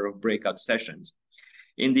a number of breakout sessions.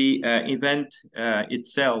 In the event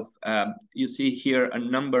itself, you see here a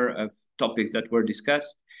number of topics that were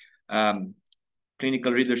discussed.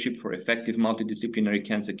 Clinical leadership for effective multidisciplinary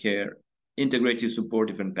cancer care, integrative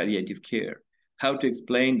supportive and palliative care, how to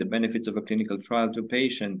explain the benefits of a clinical trial to a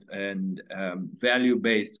patient, and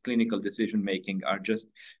value-based clinical decision-making are just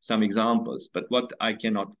some examples. But what I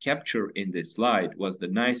cannot capture in this slide was the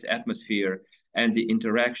nice atmosphere and the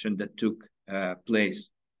interaction that took place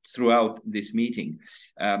throughout this meeting.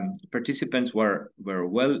 Participants were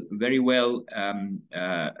very well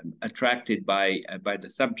attracted by the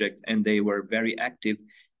subject, and they were very active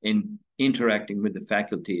in interacting with the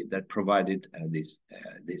faculty that provided these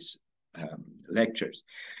lectures.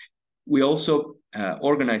 We also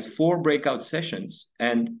organized 4 breakout sessions,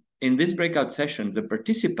 and in this breakout session, the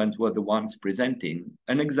participants were the ones presenting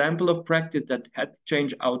an example of practice that had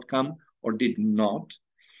changed outcome or did not,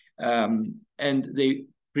 and they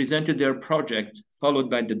presented their project, followed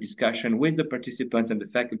by the discussion with the participants and the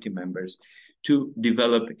faculty members to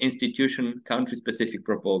develop institution country-specific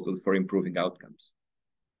proposals for improving outcomes.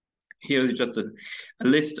 Here is just a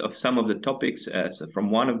list of some of the topics from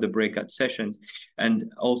one of the breakout sessions, and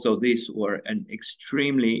also these were an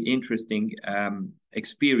extremely interesting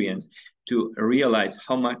experience to realize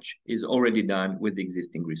how much is already done with the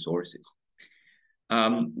existing resources.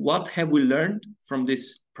 What have we learned from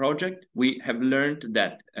this project? We have learned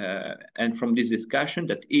that, and from this discussion,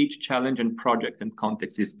 that each challenge and project and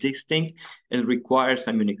context is distinct and requires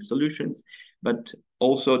some unique solutions, but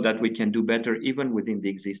also that we can do better even within the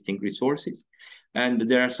existing resources. And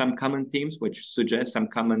there are some common themes which suggest some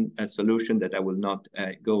common solution that I will not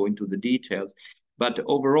go into the details. But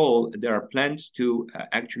overall, there are plans to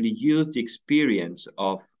actually use the experience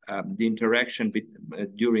of the interaction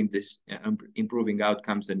during this improving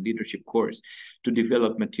outcomes and leadership course to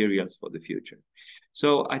develop materials for the future.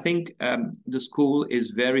 So I think the school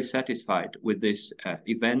is very satisfied with this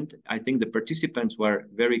event. I think the participants were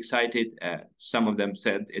very excited. Some of them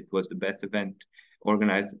said it was the best event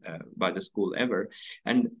organized by the school ever.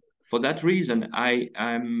 And for that reason, I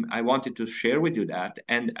wanted to share with you that,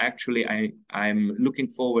 and actually I'm looking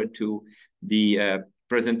forward to the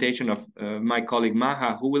presentation of my colleague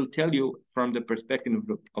Maha, who will tell you from the perspective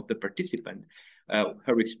of the participant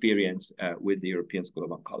her experience with the European School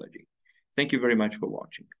of Oncology. Thank you very much for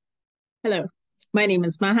watching. Hello, my name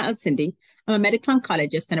is Maha AlSendi. I'm a medical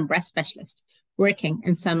oncologist and a breast specialist working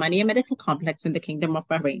in Salmania Medical Complex in the Kingdom of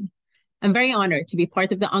Bahrain. I'm very honored to be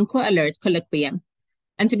part of the OncoAlert Colloquium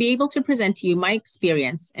and to be able to present to you my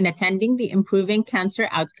experience in attending the Improving Cancer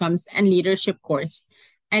Outcomes and Leadership course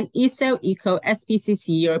and ESO Eco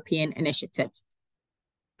SPCC European Initiative.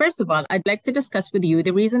 First of all, I'd like to discuss with you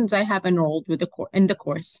the reasons I have enrolled in the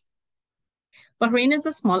course. Bahrain is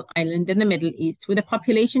a small island in the Middle East with a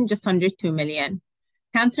population just under 2 million.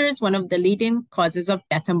 Cancer is one of the leading causes of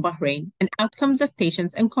death in Bahrain, and outcomes of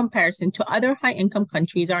patients in comparison to other high-income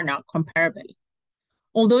countries are not comparable.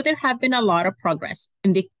 Although there have been a lot of progress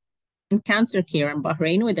in cancer care in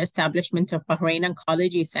Bahrain with the establishment of Bahrain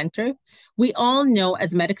Oncology Center, we all know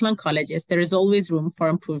as medical oncologists there is always room for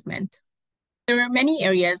improvement. There are many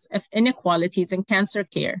areas of inequalities in cancer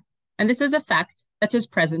care, and this is a fact that is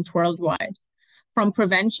present worldwide. From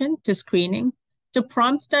prevention to screening, to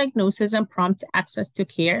prompt diagnosis and prompt access to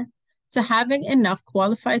care, to having enough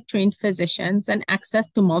qualified trained physicians and access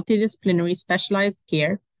to multidisciplinary specialized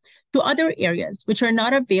care, to other areas which are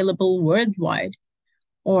not available worldwide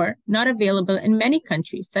or not available in many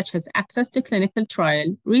countries, such as access to clinical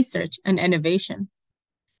trial, research, and innovation.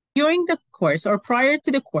 During the course or prior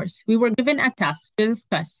to the course, we were given a task to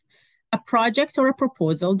discuss a project or a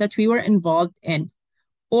proposal that we were involved in,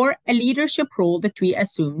 or a leadership role that we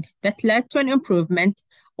assumed that led to an improvement,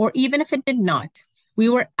 or even if it did not, we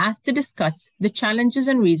were asked to discuss the challenges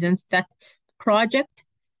and reasons that the project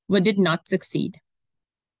did not succeed.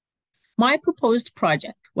 My proposed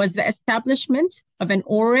project was the establishment of an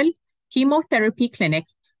oral chemotherapy clinic,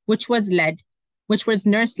 which was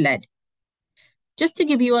nurse-led. Just to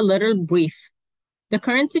give you a little brief, the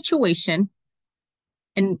current situation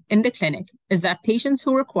in the clinic is that patients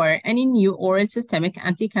who require any new oral systemic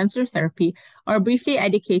anti-cancer therapy are briefly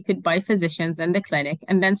educated by physicians in the clinic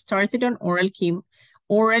and then started on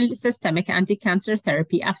oral systemic anti-cancer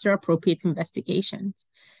therapy after appropriate investigations.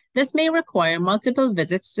 This may require multiple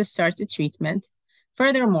visits to start a treatment.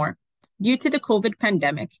 Furthermore, due to the COVID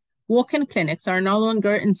pandemic, walk-in clinics are no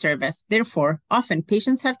longer in service. Therefore, often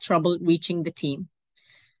patients have trouble reaching the team.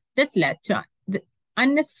 This led to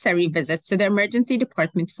unnecessary visits to the emergency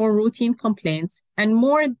department for routine complaints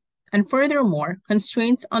and furthermore,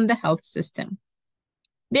 constraints on the health system.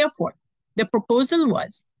 Therefore, the proposal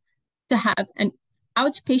was to have an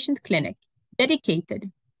outpatient clinic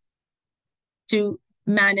dedicated to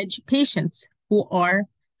manage patients who are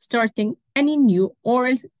starting any new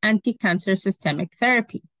oral anti-cancer systemic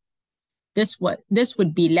therapy. This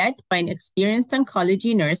would be led by an experienced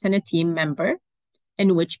oncology nurse and a team member,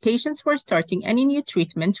 in which patients who are starting any new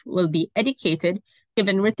treatment will be educated,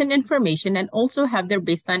 given written information, and also have their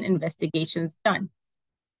baseline investigations done.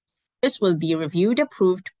 This will be reviewed,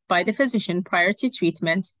 approved by the physician prior to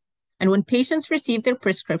treatment, and when patients receive their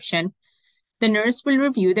prescription, the nurse will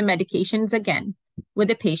review the medications again with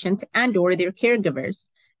the patient and/or their caregivers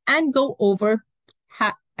and go over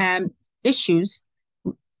issues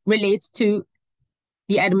relates to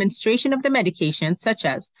the administration of the medication, such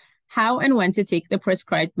as how and when to take the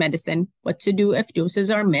prescribed medicine, what to do if doses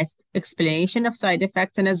are missed, explanation of side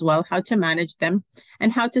effects, and as well how to manage them,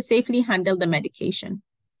 and how to safely handle the medication.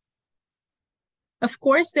 Of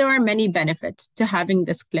course, there are many benefits to having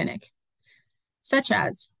this clinic, such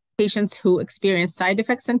as patients who experience side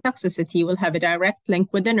effects and toxicity will have a direct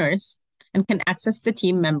link with the nurse and can access the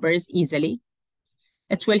team members easily.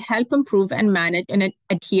 It will help improve and manage an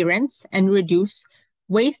adherence and reduce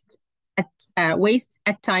waste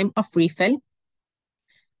at time of refill.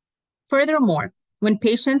 Furthermore, when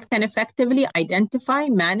patients can effectively identify,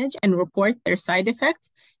 manage, and report their side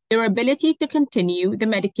effects, their ability to continue the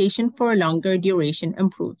medication for a longer duration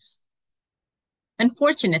improves.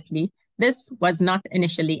 Unfortunately, this was not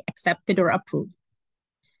initially accepted or approved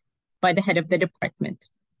by the head of the department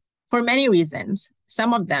for many reasons.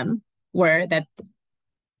 Some of them were that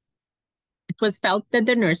it was felt that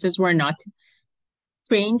the nurses were not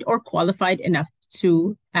trained or qualified enough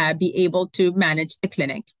to be able to manage the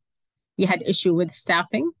clinic. We had issue with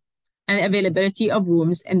staffing and availability of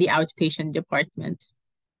rooms in the outpatient department.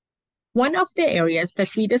 One of the areas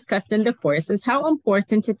that we discussed in the course is how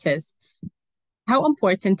important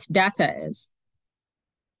data is.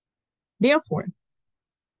 Therefore,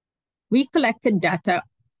 we collected data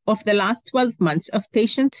of the last 12 months of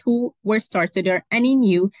patients who were started or any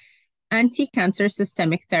new anti-cancer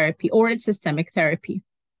systemic therapy, oral systemic therapy.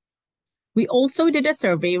 We also did a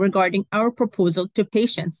survey regarding our proposal to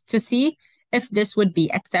patients to see if this would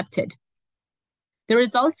be accepted. The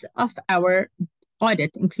results of our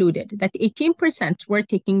audit included that 18% were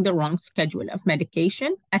taking the wrong schedule of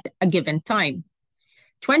medication at a given time.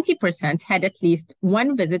 20% had at least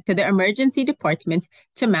one visit to the emergency department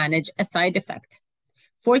to manage a side effect.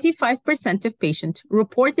 45% of patients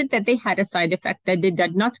reported that they had a side effect that they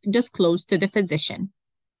did not disclose to the physician.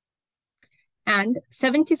 And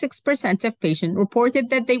 76% of patients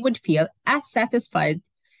reported that they would feel as satisfied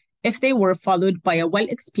if they were followed by a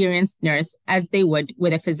well-experienced nurse as they would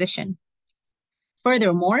with a physician.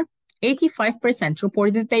 Furthermore, 85%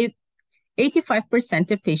 reported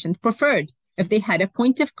 85% of patients preferred if they had a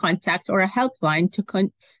point of contact or a helpline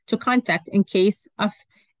to contact in case of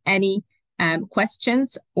any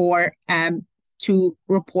questions or to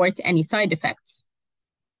report any side effects.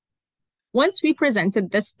 Once we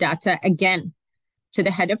presented this data again to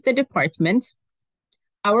the head of the department,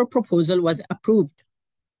 our proposal was approved.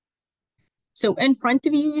 So in front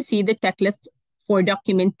of you, you see the checklist for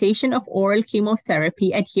documentation of oral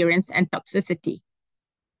chemotherapy adherence and toxicity.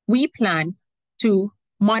 We plan to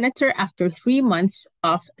monitor after 3 months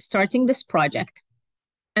of starting this project,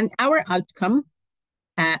 and our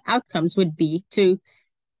outcomes would be to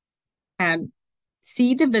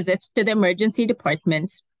see the visits to the emergency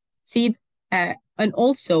department, and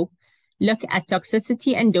also look at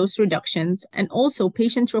toxicity and dose reductions, and also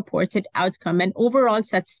patient-reported outcome and overall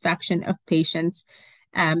satisfaction of patients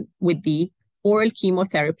with the oral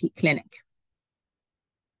chemotherapy clinic.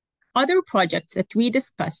 Other projects that we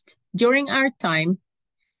discussed during our time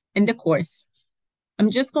in the course,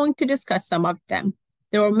 I'm just going to discuss some of them.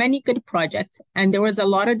 There were many good projects, and there was a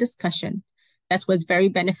lot of discussion that was very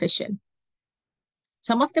beneficial.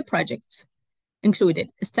 Some of the projects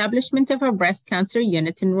included establishment of a breast cancer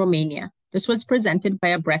unit in Romania. This was presented by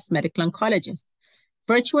a breast medical oncologist.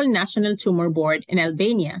 Virtual National Tumor Board in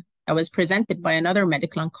Albania. That was presented by another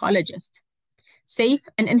medical oncologist. Safe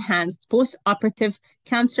and enhanced post-operative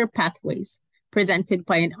cancer pathways, presented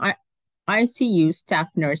by an ICU staff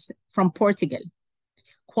nurse from Portugal.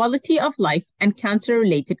 Quality of life and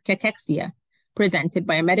cancer-related cachexia, presented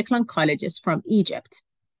by a medical oncologist from Egypt.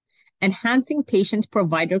 Enhancing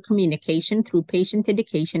patient-provider communication through patient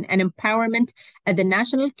education and empowerment at the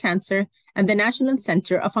National Cancer and the National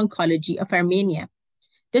Center of Oncology of Armenia.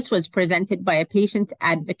 This was presented by a patient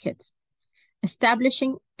advocate.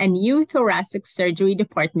 Establishing a new thoracic surgery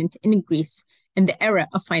department in Greece in the era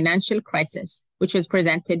of financial crisis, which was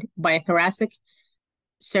presented by a thoracic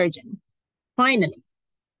surgeon. Finally,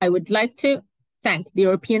 I would like to thank the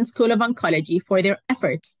European School of Oncology for their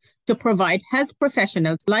efforts to provide health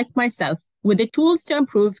professionals like myself with the tools to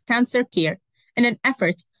improve cancer care in an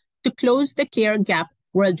effort to close the care gap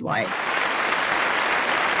worldwide.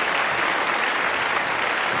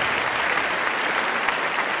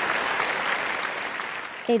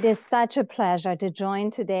 It is such a pleasure to join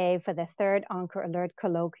today for the third OncoAlert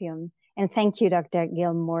Colloquium. And thank you, Dr.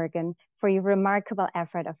 Gil Morgan, for your remarkable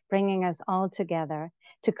effort of bringing us all together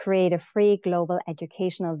to create a free global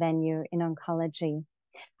educational venue in oncology.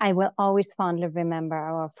 I will always fondly remember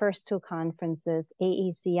our first two conferences,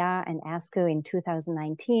 AECR and ASCO in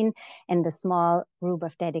 2019, and the small group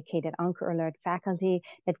of dedicated OncoAlert faculty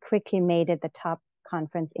that quickly made it the top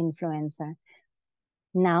conference influencer.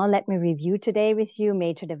 Now let me review today with you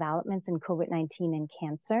major developments in COVID-19 and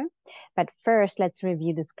cancer. But first, let's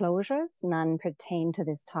review disclosures. None pertain to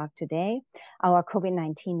this talk today. Our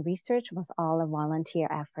COVID-19 research was all a volunteer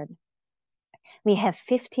effort. We have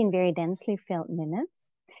 15 very densely filled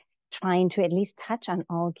minutes, trying to at least touch on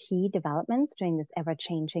all key developments during this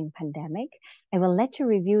ever-changing pandemic. I will let you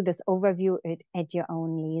review this overview at your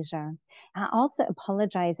own leisure. I also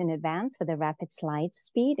apologize in advance for the rapid slide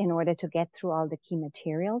speed in order to get through all the key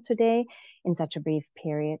material today in such a brief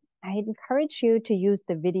period. I encourage you to use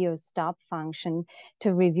the video stop function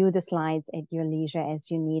to review the slides at your leisure as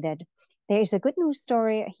you need it. There is a good news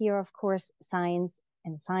story here, of course, science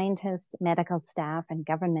and scientists, medical staff, and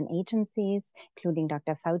government agencies, including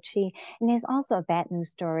Dr. Fauci. And there's also a bad news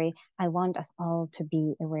story I want us all to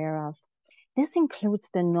be aware of. This includes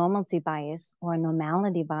the normalcy bias or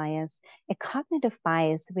normality bias, a cognitive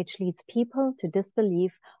bias which leads people to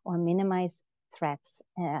disbelieve or minimize threats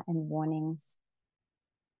and warnings.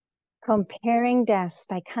 Comparing deaths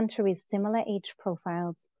by country with similar age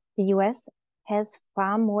profiles, the US has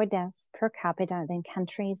far more deaths per capita than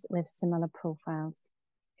countries with similar profiles.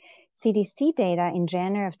 CDC data in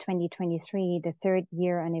January of 2023, the third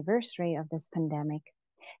year anniversary of this pandemic,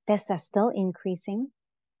 deaths are still increasing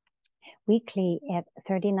weekly at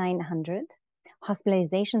 3,900.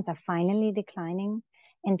 Hospitalizations are finally declining,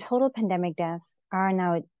 and total pandemic deaths are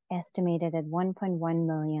now estimated at 1.1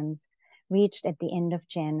 million, reached at the end of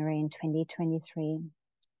January in 2023.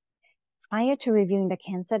 Prior to reviewing the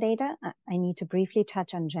cancer data, I need to briefly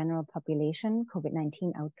touch on general population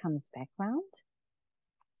COVID-19 outcomes background.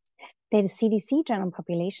 The CDC general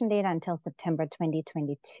population data until September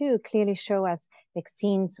 2022 clearly show us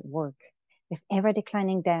vaccines work, with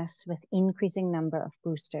ever-declining deaths with increasing number of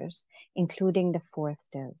boosters, including the 4th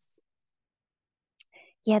dose.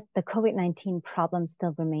 Yet the COVID-19 problem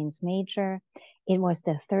still remains major. It was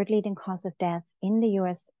the 3rd leading cause of death in the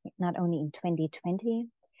US, not only in 2020,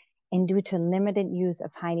 and due to limited use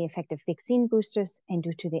of highly effective vaccine boosters and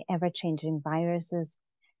due to the ever-changing virus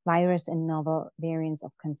and novel variants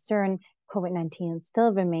of concern, COVID-19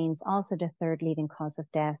 still remains also the 3rd leading cause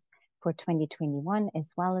of death for 2021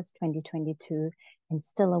 as well as 2022, and is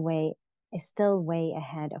still way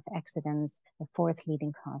ahead of accidents, the 4th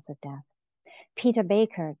leading cause of death. Peter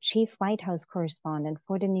Baker, chief White House correspondent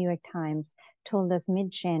for the New York Times, told us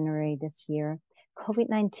mid-January this year,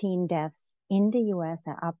 COVID-19 deaths in the US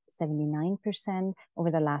are up 79% over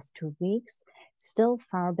the last 2 weeks, still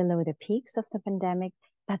far below the peaks of the pandemic,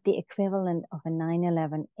 but the equivalent of a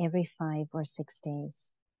 9/11 every 5 or 6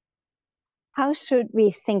 days. How should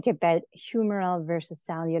we think about humoral versus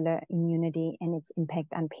cellular immunity and its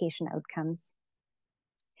impact on patient outcomes?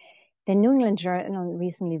 The New England Journal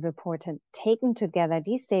recently reported, taken together,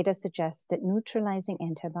 these data suggest that neutralizing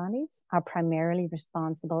antibodies are primarily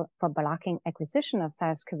responsible for blocking acquisition of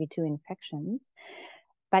SARS-CoV-2 infections,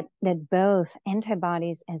 but that both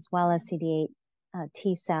antibodies as well as CD8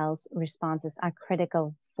 T cells responses are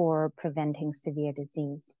critical for preventing severe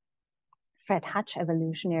disease. Fred Hutch,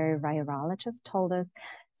 evolutionary virologist, told us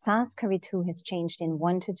SARS-CoV-2 has changed in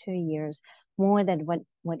 1 to 2 years more than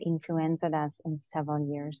what influenza does in several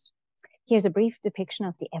years. Here's a brief depiction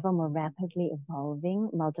of the ever more rapidly evolving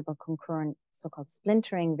multiple concurrent so-called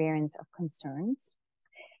splintering variants of concerns.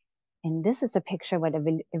 And this is a picture what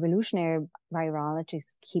evolutionary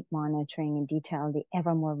virologists keep monitoring in detail, the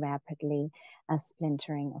ever more rapidly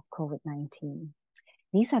splintering of COVID-19.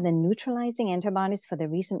 These are the neutralizing antibodies for the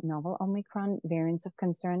recent novel Omicron variants of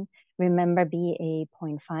concern. Remember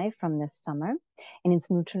BA.5 from this summer, and its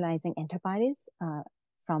neutralizing antibodies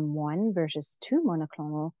from 1 versus 2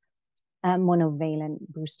 monovalent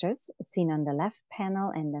boosters seen on the left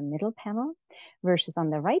panel and the middle panel, versus on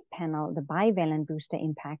the right panel, the bivalent booster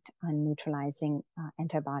impact on neutralizing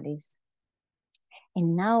antibodies.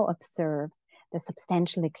 And now observe the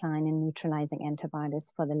substantial decline in neutralizing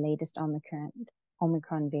antibodies for the latest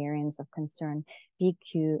Omicron variants of concern,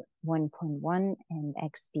 BQ.1.1 and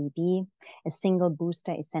XBB. A single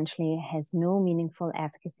booster essentially has no meaningful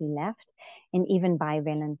efficacy left, and even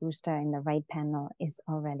bivalent booster in the right panel is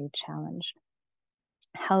already challenged.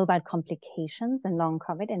 How about complications and long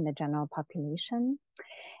COVID in the general population?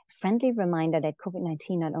 Friendly reminder that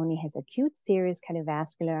COVID-19 not only has acute serious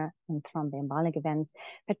cardiovascular and thromboembolic events,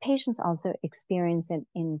 but patients also experience it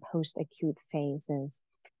in post-acute phases.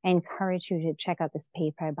 I encourage you to check out this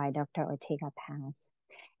paper by Dr. Ortega Paz.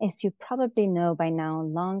 As you probably know by now,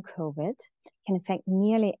 long COVID can affect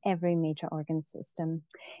nearly every major organ system,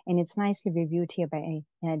 and it's nicely reviewed here by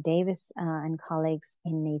Davis and colleagues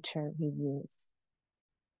in Nature Reviews.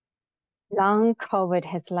 Long COVID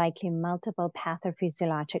has likely multiple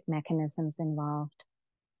pathophysiologic mechanisms involved.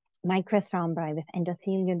 Microthrombi with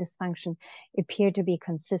endothelial dysfunction appear to be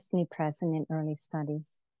consistently present in early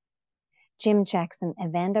studies. Jim Jackson, a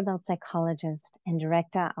Vanderbilt psychologist and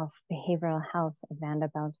director of behavioral health at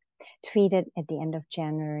Vanderbilt, tweeted at the end of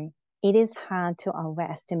January, "It is hard to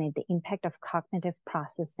overestimate the impact of cognitive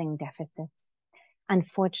processing deficits.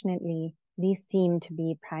 Unfortunately, these seem to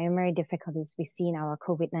be primary difficulties we see in our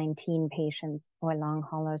COVID-19 patients or long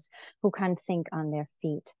haulers who can't think on their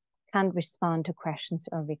feet, can't respond to questions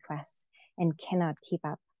or requests, and cannot keep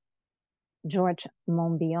up." George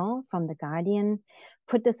Monbiot from The Guardian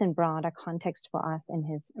put this in broader context for us in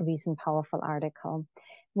his recent powerful article.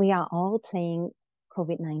 "We are all playing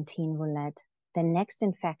COVID-19 roulette. The next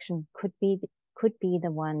infection could be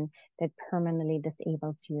the one that permanently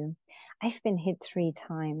disables you. I've been hit 3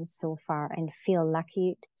 times so far and feel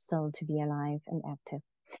lucky still to be alive and active.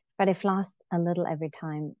 But I've lost a little every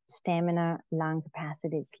time: stamina, lung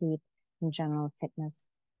capacity, sleep, and general fitness."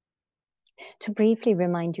 To briefly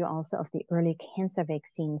remind you also of the early cancer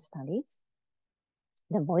vaccine studies.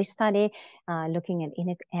 The VOICE study looking at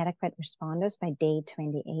inadequate responders by day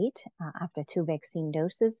 28 after 2 vaccine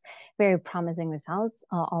doses, very promising results,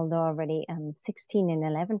 although already 16 and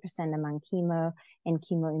 11% among chemo and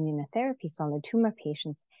chemoimmunotherapy solid tumor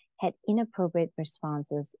patients had inappropriate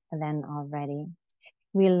responses then already.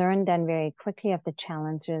 We learned then very quickly of the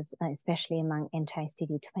challenges, especially among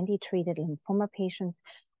anti-CD20 treated lymphoma patients,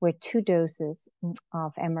 where 2 doses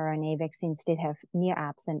of mRNA vaccines did have near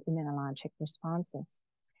absent immunologic responses.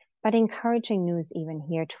 But encouraging news even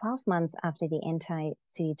here, 12 months after the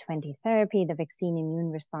anti-CD20 therapy, the vaccine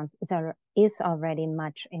immune response is already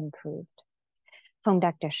much improved. From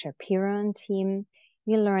Dr. Shapiro and team,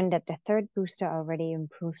 we learned that the third booster already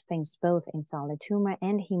improved things both in solid tumor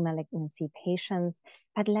and heme malignancy patients,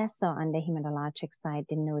 but less so on the hematologic side,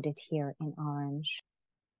 denoted here in orange.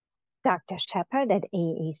 Dr. Shepard at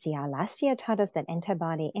AACR last year taught us that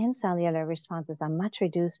antibody and cellular responses are much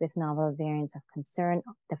reduced with novel variants of concern,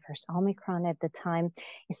 the first Omicron at the time,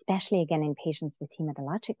 especially again in patients with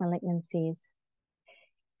hematologic malignancies.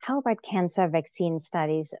 How about cancer vaccine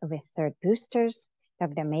studies with third boosters?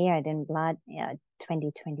 Dr. Mayer in Blood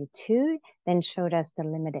 2022 then showed us the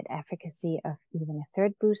limited efficacy of even a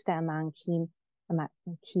third booster among key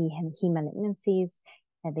malignancies,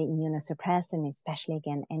 the immunosuppressed and especially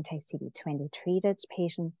again anti-CD20 treated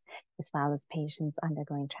patients, as well as patients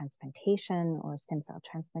undergoing transplantation or stem cell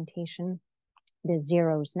transplantation. The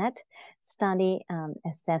ZeroSNet study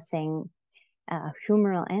assessing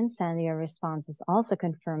humoral and cellular responses also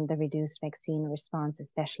confirmed the reduced vaccine response,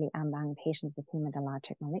 especially among patients with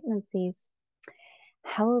hematologic malignancies.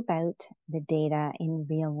 How about the data in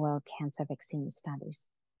real-world cancer vaccine studies?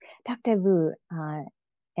 Dr. Wu,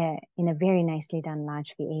 in a very nicely done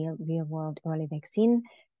large VA real-world early vaccine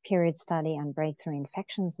period study on breakthrough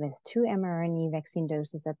infections with 2 mRNA vaccine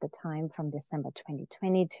doses at the time from December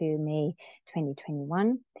 2020 to May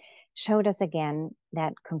 2021, showed us again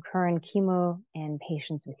that concurrent chemo and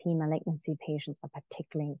patients with heme malignancies are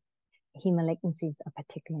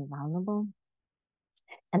particularly vulnerable.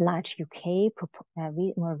 A large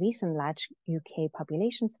more recent large UK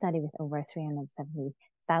population study with over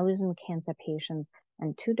 370,000 cancer patients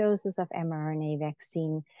and 2 doses of mRNA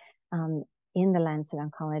vaccine in the Lancet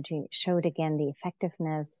Oncology showed again the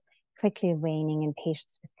effectiveness quickly waning in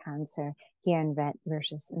patients with cancer, here in red,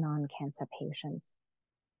 versus non-cancer patients.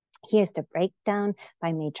 Here's the breakdown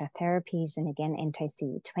by major therapies, and again,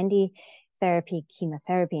 anti-CD20 therapy,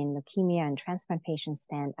 chemotherapy, and leukemia and transplant patients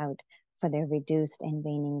stand out for their reduced and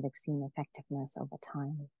waning vaccine effectiveness over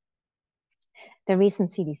time. The recent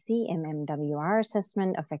CDC MMWR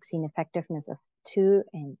assessment of vaccine effectiveness of 2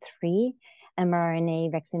 and 3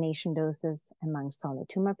 mRNA vaccination doses among solid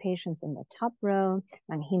tumor patients in the top row,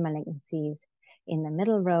 among heme malignancies in the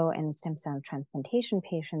middle row, and stem cell transplantation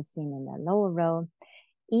patients seen in the lower row,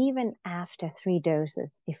 even after 3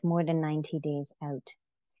 doses, if more than 90 days out.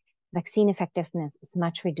 Vaccine effectiveness is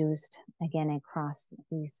much reduced, again, across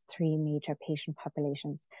these 3 major patient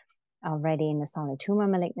populations. Already in the solid tumor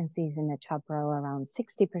malignancies in the top row, around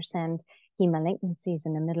 60%, heme malignancies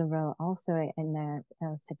in the middle row, also in the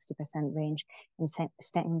 60% range, and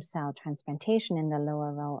stem cell transplantation in the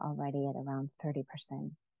lower row, already at around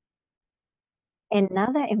 30%.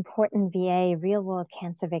 Another important VA real-world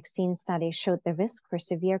cancer vaccine study showed the risk for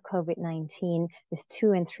severe COVID-19 with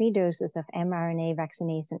 2 and 3 doses of mRNA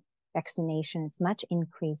vaccination is much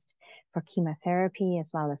increased for chemotherapy,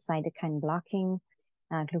 as well as cytokine blocking,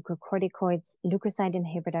 glucocorticoids, leukocyte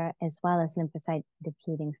inhibitor, as well as lymphocyte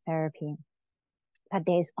depleting therapy. But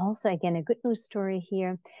there's also, again, a good news story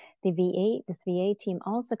here. This VA team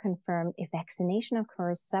also confirmed if vaccination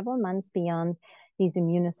occurs several months beyond these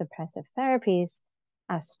immunosuppressive therapies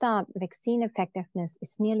are stopped, vaccine effectiveness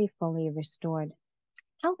is nearly fully restored.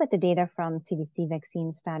 How about the data from CDC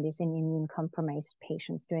vaccine studies in immune-compromised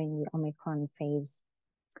patients during the Omicron phases,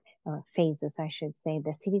 I should say?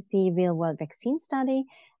 The CDC real-world vaccine study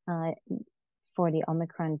for the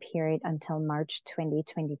Omicron period until March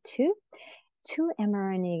 2022, 2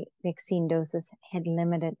 mRNA vaccine doses had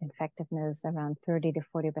limited effectiveness around 30 to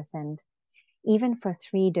 40%. Even for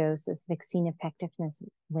 3 doses, vaccine effectiveness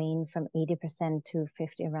waned from 80% to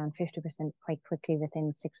around 50% quite quickly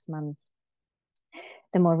within 6 months.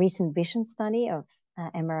 The more recent VISION study of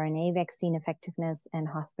mRNA vaccine effectiveness and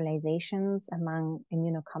hospitalizations among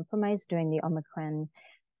immunocompromised during the Omicron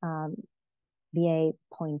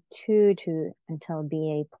BA.2 to until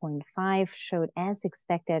BA.5 showed, as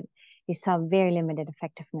expected, we saw very limited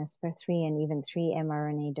effectiveness for 3 and even 3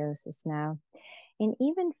 mRNA doses now. And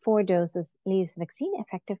even 4 doses leaves vaccine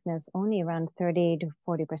effectiveness only around 30 to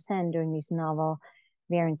 40% during these novel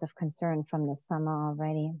variants of concern from the summer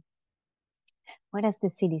already. What does the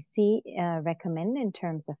CDC recommend in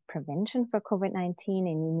terms of prevention for COVID-19 in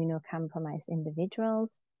immunocompromised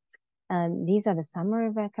individuals? These are the summary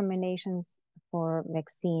recommendations for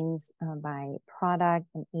vaccines by product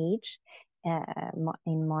and age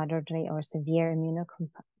in moderately or severe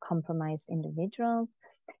immunocompromised individuals.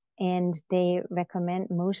 And they recommend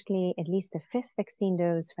mostly at least a 5th vaccine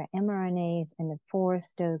dose for mRNAs and a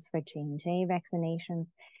 4th dose for J&J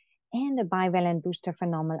vaccinations. and a bivalent booster for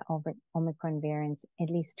normal Omicron variants at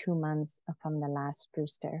least 2 months from the last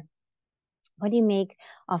booster. What do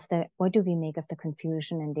we make of the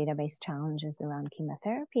confusion and database challenges around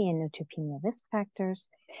chemotherapy and neutropenia risk factors?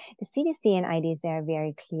 The CDC and IDs are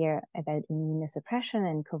very clear about immunosuppression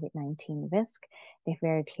and COVID-19 risk. They have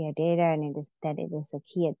very clear data, and it is a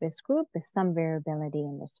key at-risk group with some variability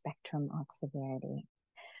in the spectrum of severity.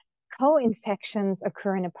 Co-infections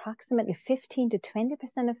occur in approximately 15 to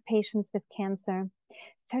 20% of patients with cancer.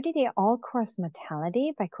 30-day all-cause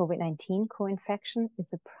mortality by COVID-19 co-infection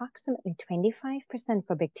is approximately 25%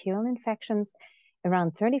 for bacterial infections,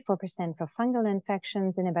 around 34% for fungal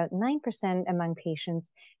infections, and about 9% among patients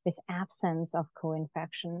with absence of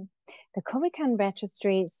co-infection. The COVID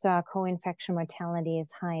registry saw co-infection mortality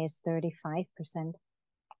as high as 35%.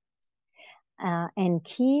 And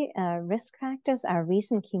key risk factors are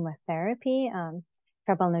recent chemotherapy,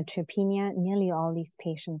 febrile neutropenia. Nearly all these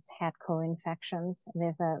patients had co-infections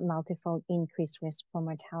with a multifold increased risk for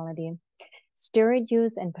mortality. Steroid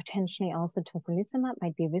use and potentially also tocilizumab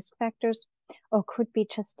might be risk factors, or could be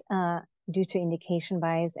just due to indication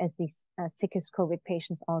bias, as these sickest COVID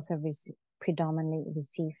patients also predominantly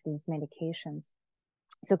receive these medications.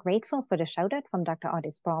 So grateful for the shout out from Dr.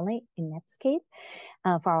 Otis Brawley in Netscape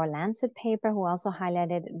for our Lancet paper, who also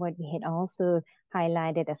highlighted what we had also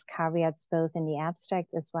highlighted as caveats, both in the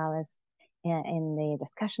abstract as well as in the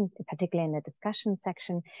discussions, particularly in the discussion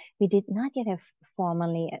section. We did not yet have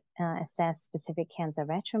formally assessed specific cancer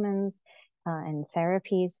regimens and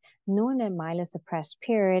therapies, nor in a myelosuppressed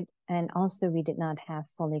period, and also we did not have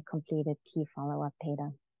fully completed key follow-up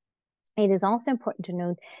data. It is also important to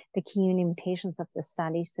note the key limitations of the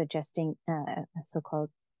study, suggesting a so-called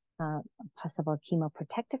possible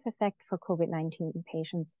chemoprotective effect for COVID-19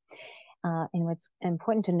 patients. And what's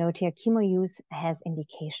important to note here, chemo use has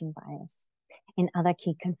indication bias in other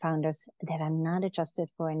key confounders that are not adjusted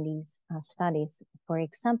for in these studies. For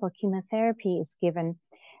example, chemotherapy is given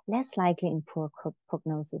less likely in poor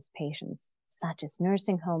prognosis patients, such as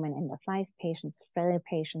nursing home and end-of-life patients, frail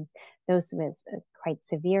patients, those with quite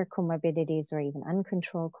severe comorbidities or even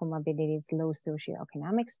uncontrolled comorbidities, low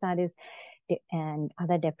socioeconomic status, and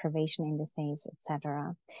other deprivation indices,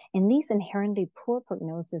 etc. And these inherently poor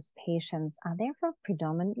prognosis patients are therefore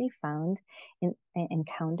predominantly found and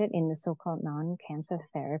counted in the so-called non-cancer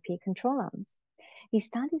therapy control arms. These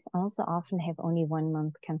studies also often have only 1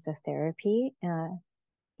 month cancer therapy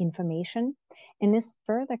information, and this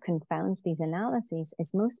further confounds these analyses,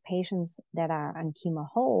 as most patients that are on chemo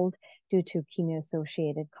hold due to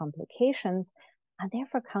chemo-associated complications are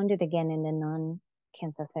therefore counted again in the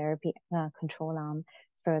non-cancer therapy control arm,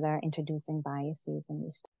 further introducing biases in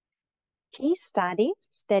these. Key studies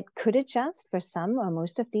that could adjust for some or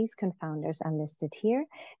most of these confounders are listed here.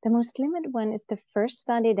 The most limited one is the first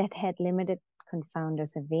study that had limited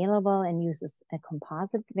confounders available and uses a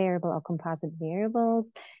composite variable or composite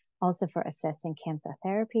variables also for assessing cancer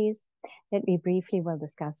therapies that we briefly will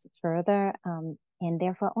discuss further, and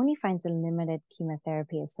therefore only finds a limited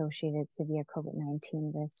chemotherapy-associated severe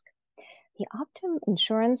COVID-19 risk. The Optum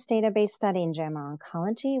Insurance Database study in JAMA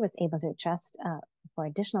Oncology was able to adjust for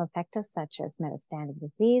additional factors such as metastatic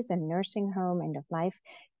disease and nursing home, end-of-life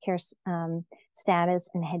care status,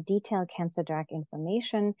 and had detailed cancer drug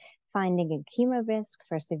information, finding a chemo risk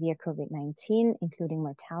for severe COVID-19, including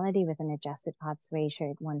mortality with an adjusted odds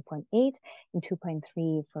ratio at 1.8 and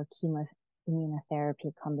 2.3 for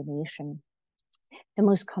chemoimmunotherapy combination. The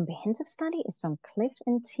most comprehensive study is from Cliff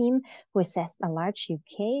and team, who assessed a large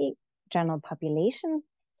UK general population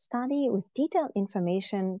study with detailed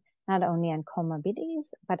information not only on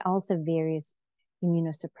comorbidities, but also various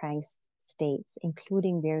immunosuppressed states,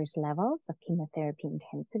 including various levels of chemotherapy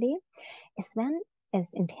intensity, as well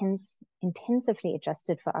as intensively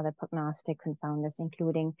adjusted for other prognostic confounders,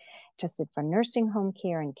 including adjusted for nursing home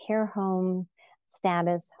care and care home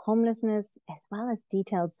status, homelessness, as well as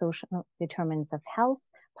detailed social determinants of health,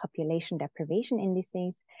 population deprivation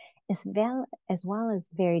indices, as well as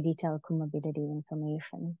very detailed comorbidity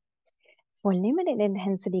information. For limited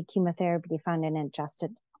intensity chemotherapy, found an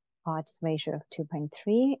adjusted odds ratio of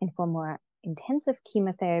 2.3, and for more intensive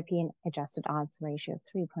chemotherapy, an adjusted odds ratio of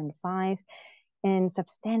 3.5, and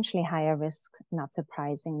substantially higher risks, not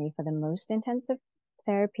surprisingly, for the most intensive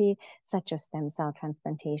therapy, such as stem cell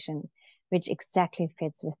transplantation, which exactly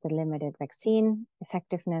fits with the limited vaccine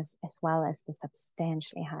effectiveness, as well as the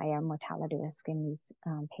substantially higher mortality risk in these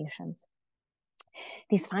patients.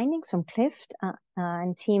 These findings from Clift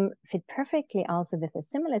and team fit perfectly also with a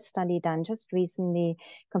similar study done just recently,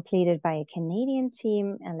 completed by a Canadian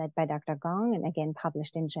team led by Dr. Gong, and again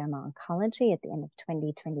published in JAMA Oncology at the end of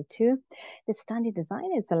 2022. This study design,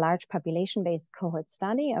 it's a large population-based cohort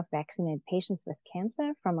study of vaccinated patients with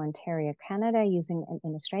cancer from Ontario, Canada, using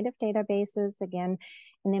administrative databases again,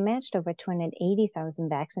 and they matched over 280,000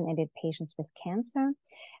 vaccinated patients with cancer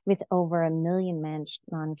with over 1 million managed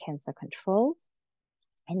non-cancer controls.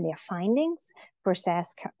 In their findings for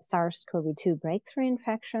SARS-CoV-2 breakthrough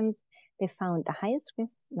infections, they found the highest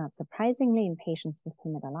risk, not surprisingly, in patients with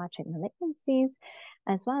hematologic malignancies,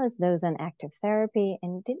 as well as those on active therapy,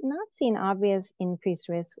 and did not see an obvious increased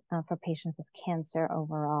risk for patients with cancer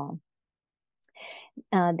overall.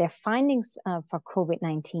 Their findings for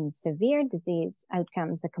COVID-19 severe disease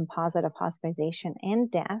outcomes, a composite of hospitalization and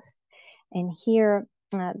death, and here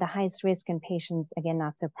the highest risk in patients, again,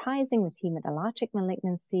 not surprising, with hematologic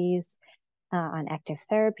malignancies on active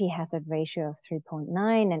therapy, hazard ratio of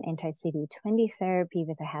 3.9, and anti-CD20 therapy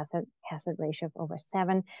with a hazard ratio of over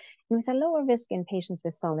 7, and with a lower risk in patients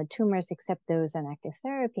with solid tumors, except those on active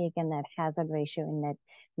therapy, again, that hazard ratio in that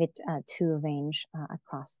mid-2 range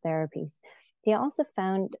across therapies. They also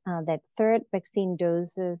found that third vaccine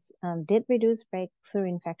doses did reduce breakthrough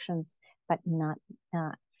infections, but not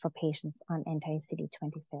for patients on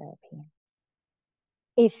anti-CD20 therapy.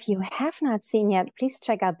 If you have not seen yet, please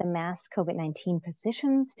check out the MASS COVID-19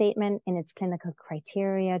 position statement and its clinical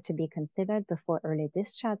criteria to be considered before early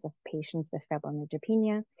discharge of patients with febrile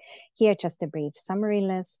neutropenia. Here, just a brief summary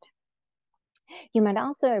list. You might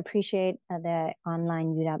also appreciate the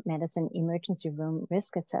online UW Medicine emergency room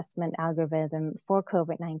risk assessment algorithm for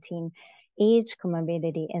COVID-19. Age,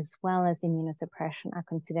 comorbidity, as well as immunosuppression are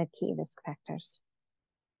considered key risk factors.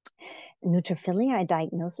 Neutrophilia, a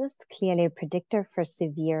diagnosis, clearly a predictor for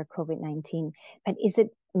severe COVID-19, but is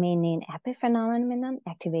it mainly an epiphenomenon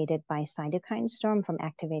activated by cytokine storm from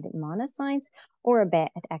activated monocytes, or a bad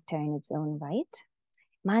actor in its own right?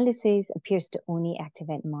 Mild disease appears to only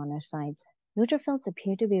activate monocytes. Neutrophils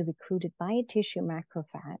appear to be recruited by tissue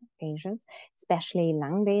macrophages, especially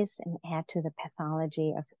lung-based, and add to the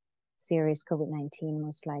pathology of serious COVID-19,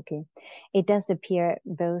 most likely. It does appear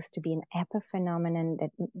both to be an epiphenomenon that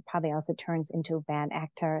probably also turns into a bad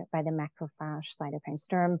actor by the macrophage cytokine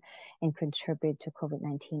storm and contribute to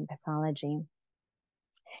COVID-19 pathology.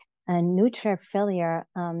 Neutrophilia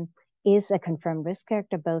is a confirmed risk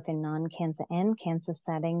factor both in non-cancer and cancer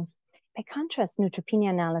settings. By contrast, neutropenia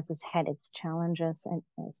analysis had its challenges, and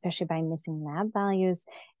especially by missing lab values,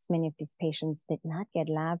 as many of these patients did not get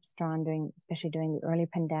labs drawn especially during the early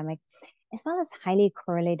pandemic, as well as highly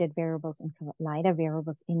correlated variables and lighter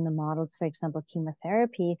variables in the models, for example,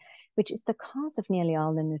 chemotherapy, which is the cause of nearly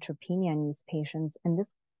all the neutropenia in these patients. And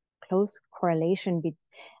this close correlation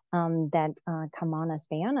that Carmanas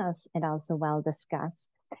Bayonas and also well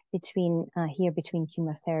discussed between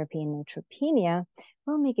chemotherapy and neutropenia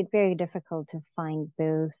will make it very difficult to find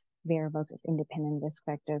both variables as independent risk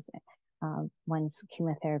factors once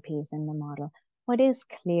chemotherapy is in the model. What is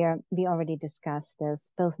clear, we already discussed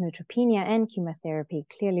this, both neutropenia and chemotherapy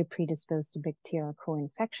clearly predisposed to bacterial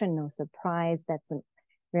co-infection. No surprise, that's a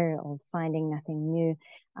very old finding, nothing new.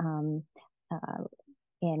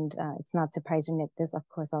 And it's not surprising that this, of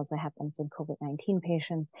course, also happens in COVID-19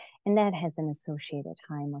 patients, and that has an associated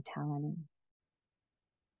high mortality.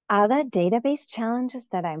 Other database challenges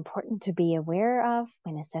that are important to be aware of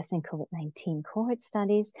when assessing COVID-19 cohort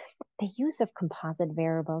studies, the use of composite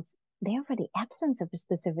variables. Therefore, the absence of a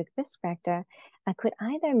specific risk factor could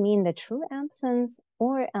either mean the true absence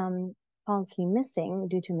or falsely missing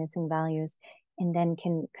due to missing values, and then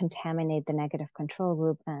can contaminate the negative control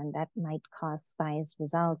group, and that might cause biased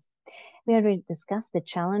results. We already discussed the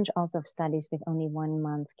challenge also of studies with only 1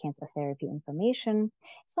 month cancer therapy information,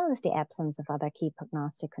 as well as the absence of other key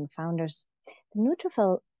prognostic confounders. The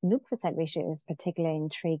neutrophil lymphocyte ratio is particularly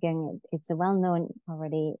intriguing. It's a well-known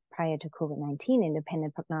already prior to COVID-19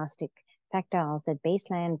 independent prognostic factor, also at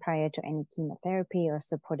baseline prior to any chemotherapy or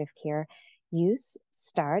supportive care use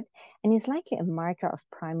start, and is likely a marker of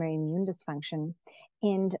primary immune dysfunction.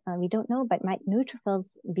 And we don't know, but might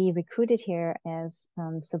neutrophils be recruited here as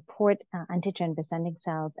support antigen-presenting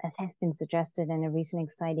cells, as has been suggested in a recent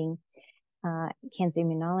exciting cancer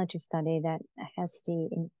immunology study that has the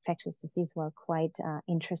infectious disease world quite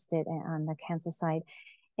interested on the cancer side.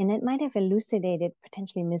 And it might have elucidated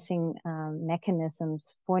potentially missing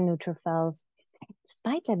mechanisms for neutrophils.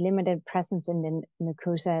 Despite that limited presence in the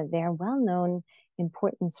mucosa, their well-known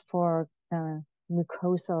importance for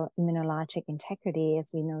mucosal immunologic integrity,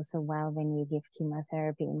 as we know so well when we give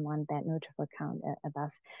chemotherapy and want that neutrophil count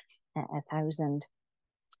above 1,000.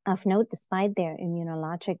 Of note, despite their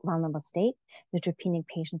immunologic vulnerable state, neutropenic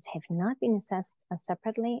patients have not been assessed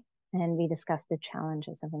separately, and we discussed the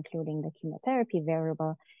challenges of including the chemotherapy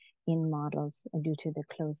variable in models due to the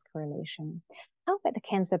close correlation. How about the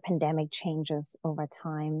cancer pandemic changes over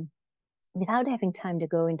time? Without having time to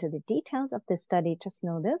go into the details of this study, just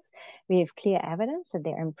know this: we have clear evidence that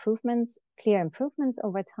there are clear improvements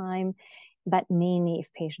over time, but mainly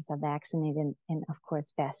if patients are vaccinated, and of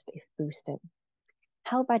course best if boosted.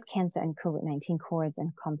 How about cancer and COVID-19 cohorts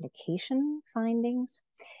and complication findings?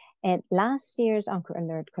 At last year's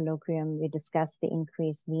OncoAlert Colloquium, we discussed the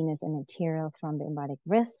increased venous and arterial thromboembolic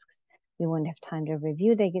risks. We won't have time to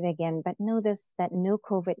review that again, but know this, that no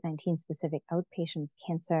COVID-19 specific outpatient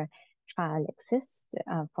cancer trial exists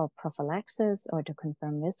for prophylaxis or to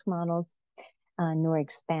confirm risk models, nor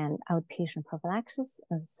expand outpatient prophylaxis.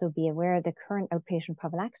 So be aware the current outpatient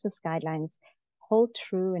prophylaxis guidelines hold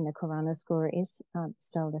true, and the corona score is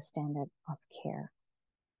still the standard of care.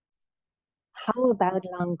 How about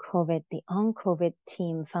long COVID? The on-COVID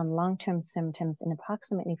team found long-term symptoms in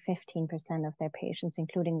approximately 15% of their patients,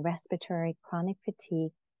 including respiratory, chronic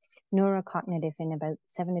fatigue, neurocognitive in about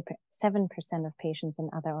 77% of patients, and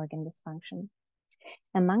other organ dysfunction.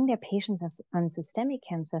 Among their patients on systemic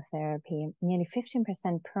cancer therapy, nearly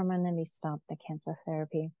 15% permanently stopped the cancer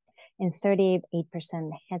therapy, and 38%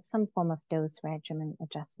 had some form of dose regimen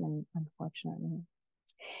adjustment, unfortunately.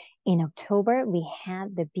 In October, we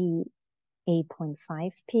had the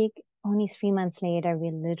BA.5 peak. Only 3 months later,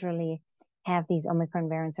 we literally have these Omicron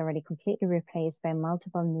variants already completely replaced by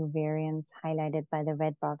multiple new variants highlighted by the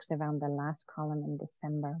red box around the last column in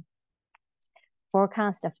December.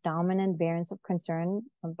 Forecast of dominant variants of concern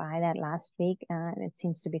by that last week, it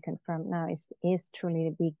seems to be confirmed now, is truly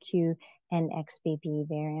the BQ and XBB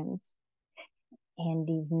variants. And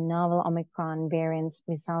these novel Omicron variants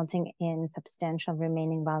resulting in substantial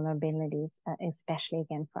remaining vulnerabilities, especially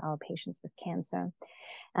again for our patients with cancer.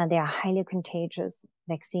 They are highly contagious.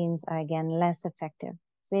 Vaccines are again less effective.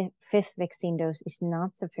 Fifth vaccine dose is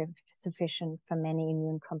not sufficient for many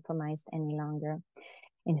immune compromised any longer,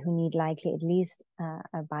 and who need likely at least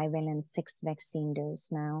a bivalent 6th vaccine dose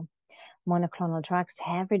now. Monoclonal drugs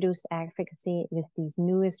have reduced efficacy. With these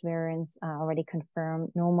newest variants already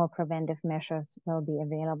confirmed, no more preventive measures will be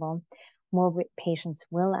available. More patients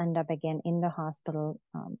will end up again in the hospital,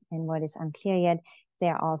 and what is unclear yet,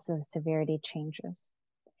 there are also severity changes.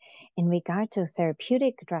 In regard to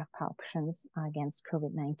therapeutic drug options against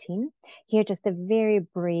COVID-19, here just a very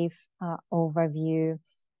brief overview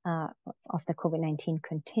of the COVID-19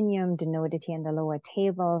 continuum, denoted here in the lower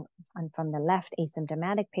table, and from the left,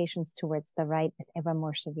 asymptomatic patients, towards the right with ever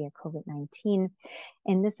more severe COVID-19.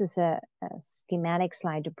 And this is a schematic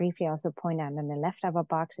slide to briefly also point out on the left upper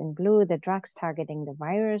box in blue, the drugs targeting the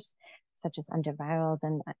virus, such as antivirals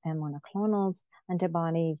and monoclonals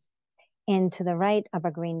antibodies. And to the right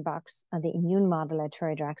upper green box are the immune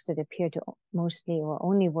modulatory drugs that appear to mostly or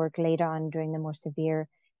only work later on during the more severe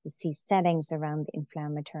disease settings around the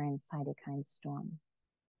inflammatory and cytokine storm.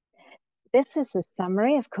 This is a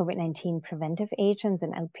summary of COVID-19 preventive agents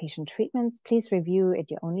and outpatient treatments. Please review at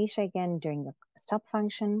your own leisure again during the stop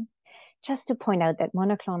function. Just to point out that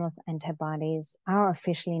monoclonal antibodies are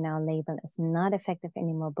officially now labeled as not effective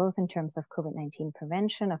anymore, both in terms of COVID-19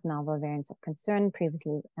 prevention of novel variants of concern,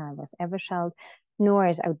 previously was Evershed, nor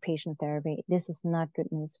as outpatient therapy. This is not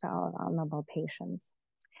good news for our vulnerable patients.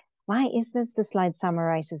 Why is this? The slide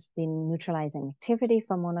summarizes the neutralizing activity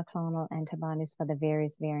for monoclonal antibodies for the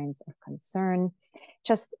various variants of concern.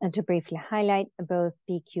 Just to briefly highlight, both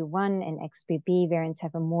BQ1 and XBB variants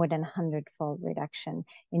have a more than 100-fold reduction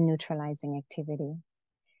in neutralizing activity.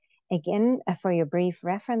 Again, for your brief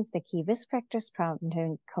reference, the key risk factors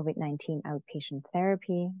prompting COVID-19 outpatient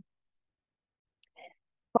therapy.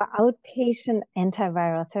 For outpatient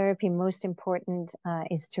antiviral therapy, most important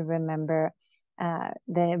is to remember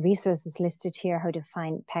the resources listed here, how to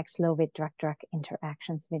find Paxlovid drug-drug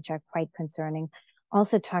interactions, which are quite concerning.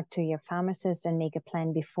 Also talk to your pharmacist and make a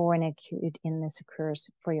plan before an acute illness occurs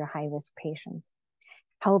for your high-risk patients.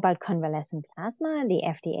 How about convalescent plasma? The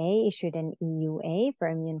FDA issued an EUA for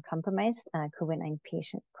immune-compromised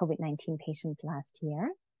COVID-19 patients last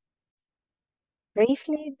year.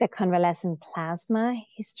 Briefly, the convalescent plasma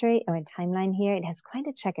history or timeline here, it has quite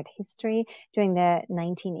a checkered history. During the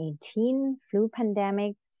 1918 flu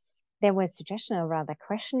pandemic, there was suggestion or rather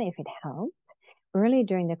question if it helped. Early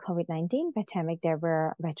during the COVID-19 pandemic, there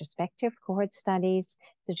were retrospective cohort studies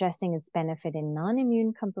suggesting its benefit in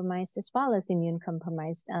non-immune compromised as well as immune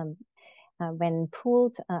compromised when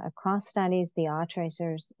pooled across studies, the odds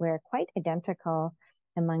ratios were quite identical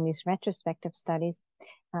among these retrospective studies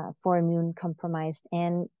for immune-compromised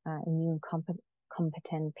and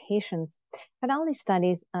immune-competent patients. But all these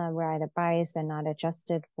studies were either biased and not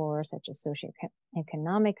adjusted for, such as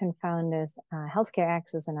socioeconomic confounders, healthcare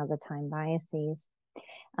access, and other time biases.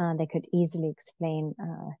 They could easily explain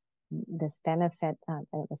this benefit that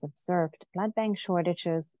was observed. Blood bank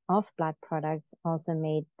shortages of blood products also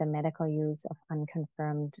made the medical use of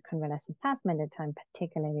unconfirmed convalescent plasma at the time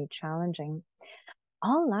particularly challenging.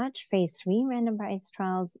 All large phase 3 randomized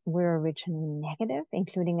trials were originally negative,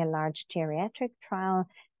 including a large geriatric trial,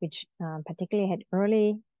 which particularly had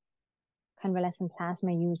early convalescent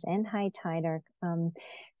plasma use and high titer.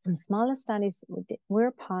 Some smaller studies were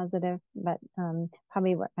positive, but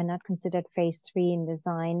probably are not considered phase 3 in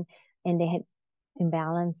design, and they had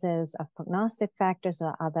imbalances of prognostic factors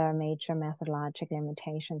or other major methodologic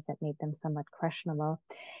limitations that made them somewhat questionable.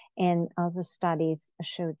 And other studies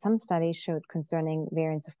showed, some studies showed concerning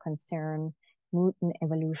variants of concern, mutant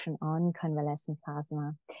evolution on convalescent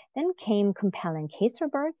plasma. Then came compelling case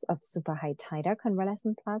reports of super high titer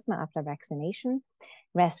convalescent plasma after vaccination,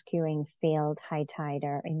 rescuing failed high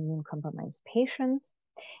titer immune compromised patients.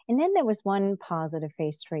 And then there was one positive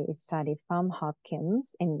phase 3 study from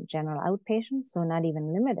Hopkins in general outpatients, so not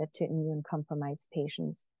even limited to immune compromised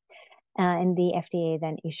patients. And the FDA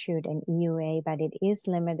then issued an EUA, but it is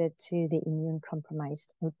limited to the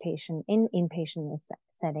immune-compromised outpatient in inpatient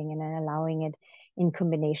setting and then allowing it in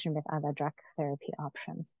combination with other drug therapy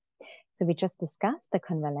options. So we just discussed the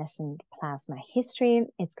convalescent plasma history.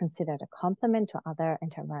 It's considered a complement to other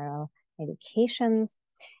antiviral medications.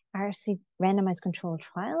 RC randomized controlled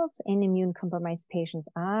trials in immune-compromised patients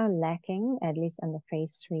are lacking, at least on the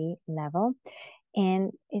phase 3 level.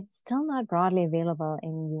 And it's still not broadly available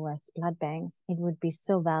in US blood banks. It would be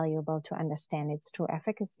so valuable to understand its true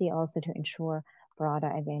efficacy, also to ensure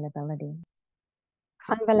broader availability.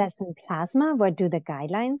 Convalescent plasma, what do the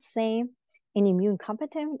guidelines say? In immune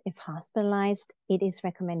competent, if hospitalized, it is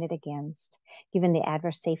recommended against, given the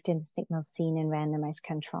adverse safety signals seen in randomized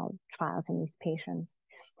controlled trials in these patients.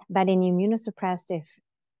 But in immunosuppressed, if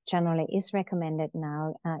generally is recommended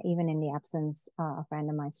now, even in the absence of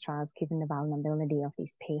randomized trials, given the vulnerability of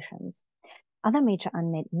these patients. Other major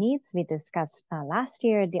unmet needs we discussed last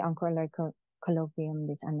year at the OncoAlert Colloquium,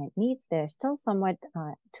 these unmet needs, they're still somewhat,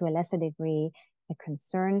 to a lesser degree, a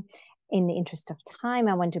concern. In the interest of time,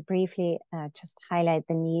 I want to briefly just highlight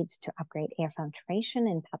the need to upgrade air filtration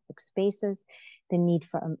in public spaces, the need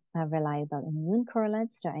for reliable immune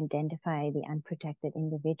correlates to identify the unprotected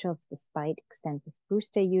individuals despite extensive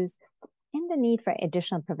booster use, and the need for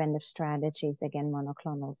additional preventive strategies, again,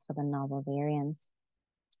 monoclonals for the novel variants.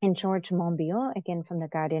 And George Monbiot, again from The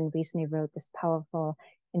Guardian, recently wrote this powerful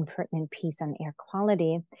and pertinent piece on air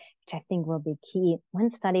quality, which I think will be key. One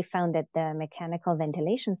study found that the mechanical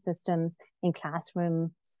ventilation systems in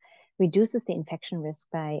classrooms reduces the infection risk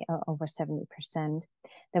by over 70%.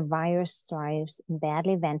 The virus thrives in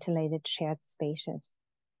badly ventilated shared spaces,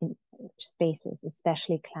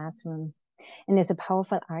 especially classrooms. And there's a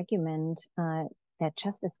powerful argument that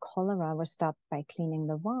just as cholera was stopped by cleaning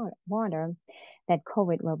the water, that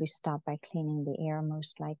COVID will be stopped by cleaning the air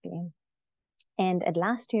most likely. And at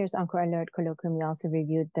last year's OncoAlert Colloquium, we also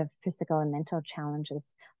reviewed the physical and mental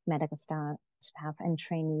challenges of medical staff and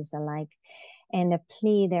trainees alike. And a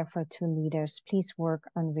plea, therefore, to leaders, please work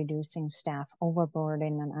on reducing staff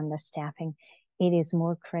overburden and understaffing. It is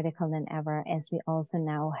more critical than ever, as we also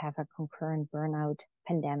now have a concurrent burnout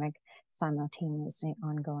pandemic simultaneously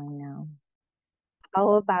ongoing now.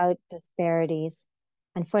 How about disparities?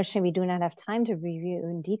 Unfortunately, we do not have time to review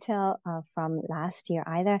in detail from last year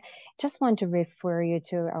either. Just want to refer you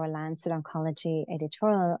to our Lancet Oncology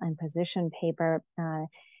editorial and position paper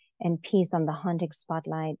and piece on the haunting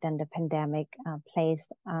spotlight and the pandemic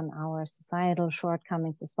placed on our societal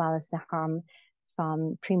shortcomings, as well as the harm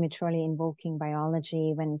from prematurely invoking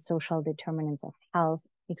biology when social determinants of health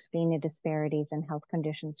explain the disparities in health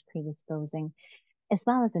conditions predisposing, as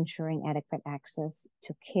well as ensuring adequate access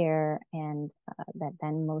to care and that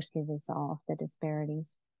then mostly resolve the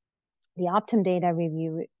disparities. The Optum data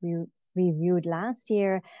reviewed last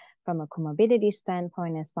year from a comorbidity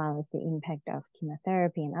standpoint, as well as the impact of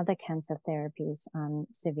chemotherapy and other cancer therapies on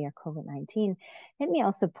severe COVID-19. Let me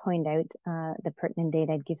also point out the pertinent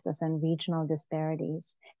data it gives us on regional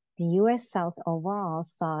disparities. The US South overall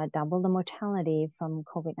saw double the mortality from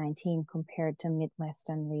COVID-19 compared to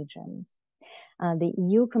Midwestern regions. The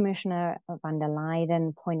EU Commissioner van der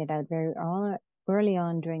Leyen pointed out very early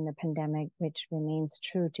on during the pandemic, which remains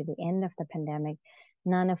true to the end of the pandemic,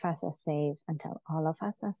 none of us are safe until all of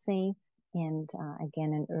us are safe. and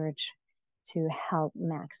again, an urge to help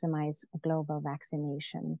maximize global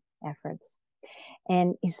vaccination efforts.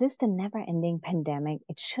 And is this the never-ending pandemic?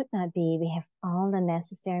 It should not be. We have all the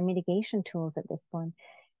necessary mitigation tools at this point.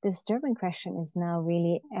 The disturbing question is now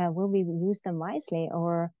really, will we use them wisely,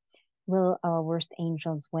 or will our worst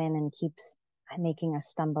angels win and keeps making us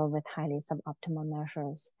stumble with highly suboptimal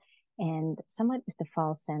measures? And somewhat is the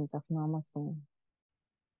false sense of normalcy.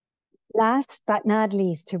 Last but not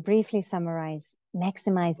least, to briefly summarize,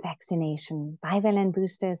 maximize vaccination, bivalent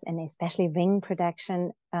boosters, and especially ring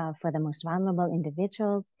protection for the most vulnerable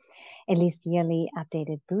individuals, at least yearly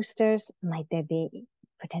updated boosters. Might there be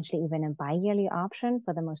potentially even a bi-yearly option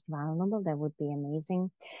for the most vulnerable? That would be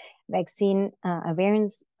amazing. Vaccine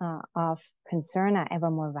awareness of concern are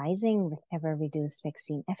ever more rising with ever reduced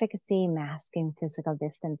vaccine efficacy. Masking, physical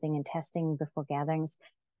distancing, and testing before gatherings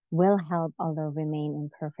will help, although remain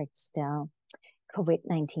imperfect still.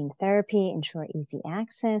 COVID-19 therapy, ensure easy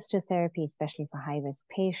access to therapy, especially for high-risk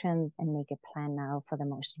patients, and make a plan now for the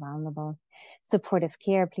most vulnerable. Supportive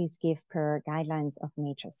care, please give per guidelines of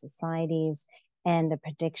major societies. And the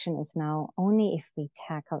prediction is now only if we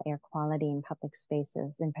tackle air quality in public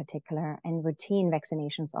spaces in particular, and routine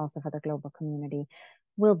vaccinations also for the global community,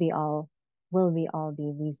 will we all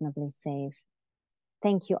be reasonably safe.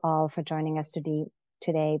 Thank you all for joining us today.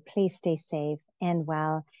 Please stay safe and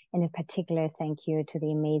well, and in particular, thank you to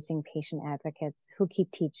the amazing patient advocates who keep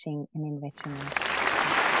teaching and enriching us.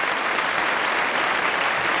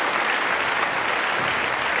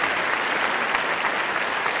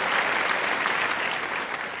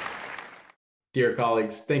 Dear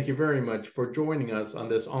colleagues, thank you very much for joining us on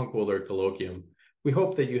this OncoAlert Colloquium. We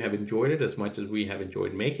hope that you have enjoyed it as much as we have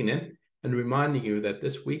enjoyed making it, and reminding you that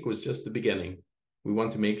this week was just the beginning. We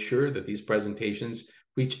want to make sure that these presentations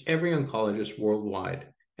reach every oncologist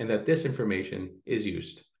worldwide and that this information is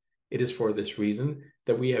used. It is for this reason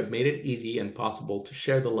that we have made it easy and possible to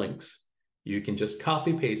share the links. You can just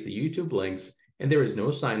copy-paste the YouTube links, and there is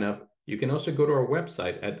no sign-up. You can also go to our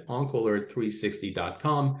website at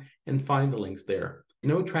OncoAlert360.com and find the links there.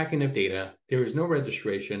 No tracking of data, there is no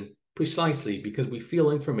registration, precisely because we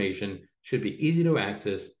feel information should be easy to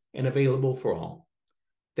access and available for all.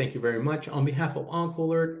 Thank you very much on behalf of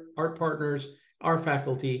OncoAlert, our partners, our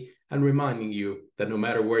faculty, and reminding you that no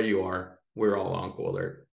matter where you are, we're all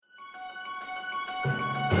OncoAlert.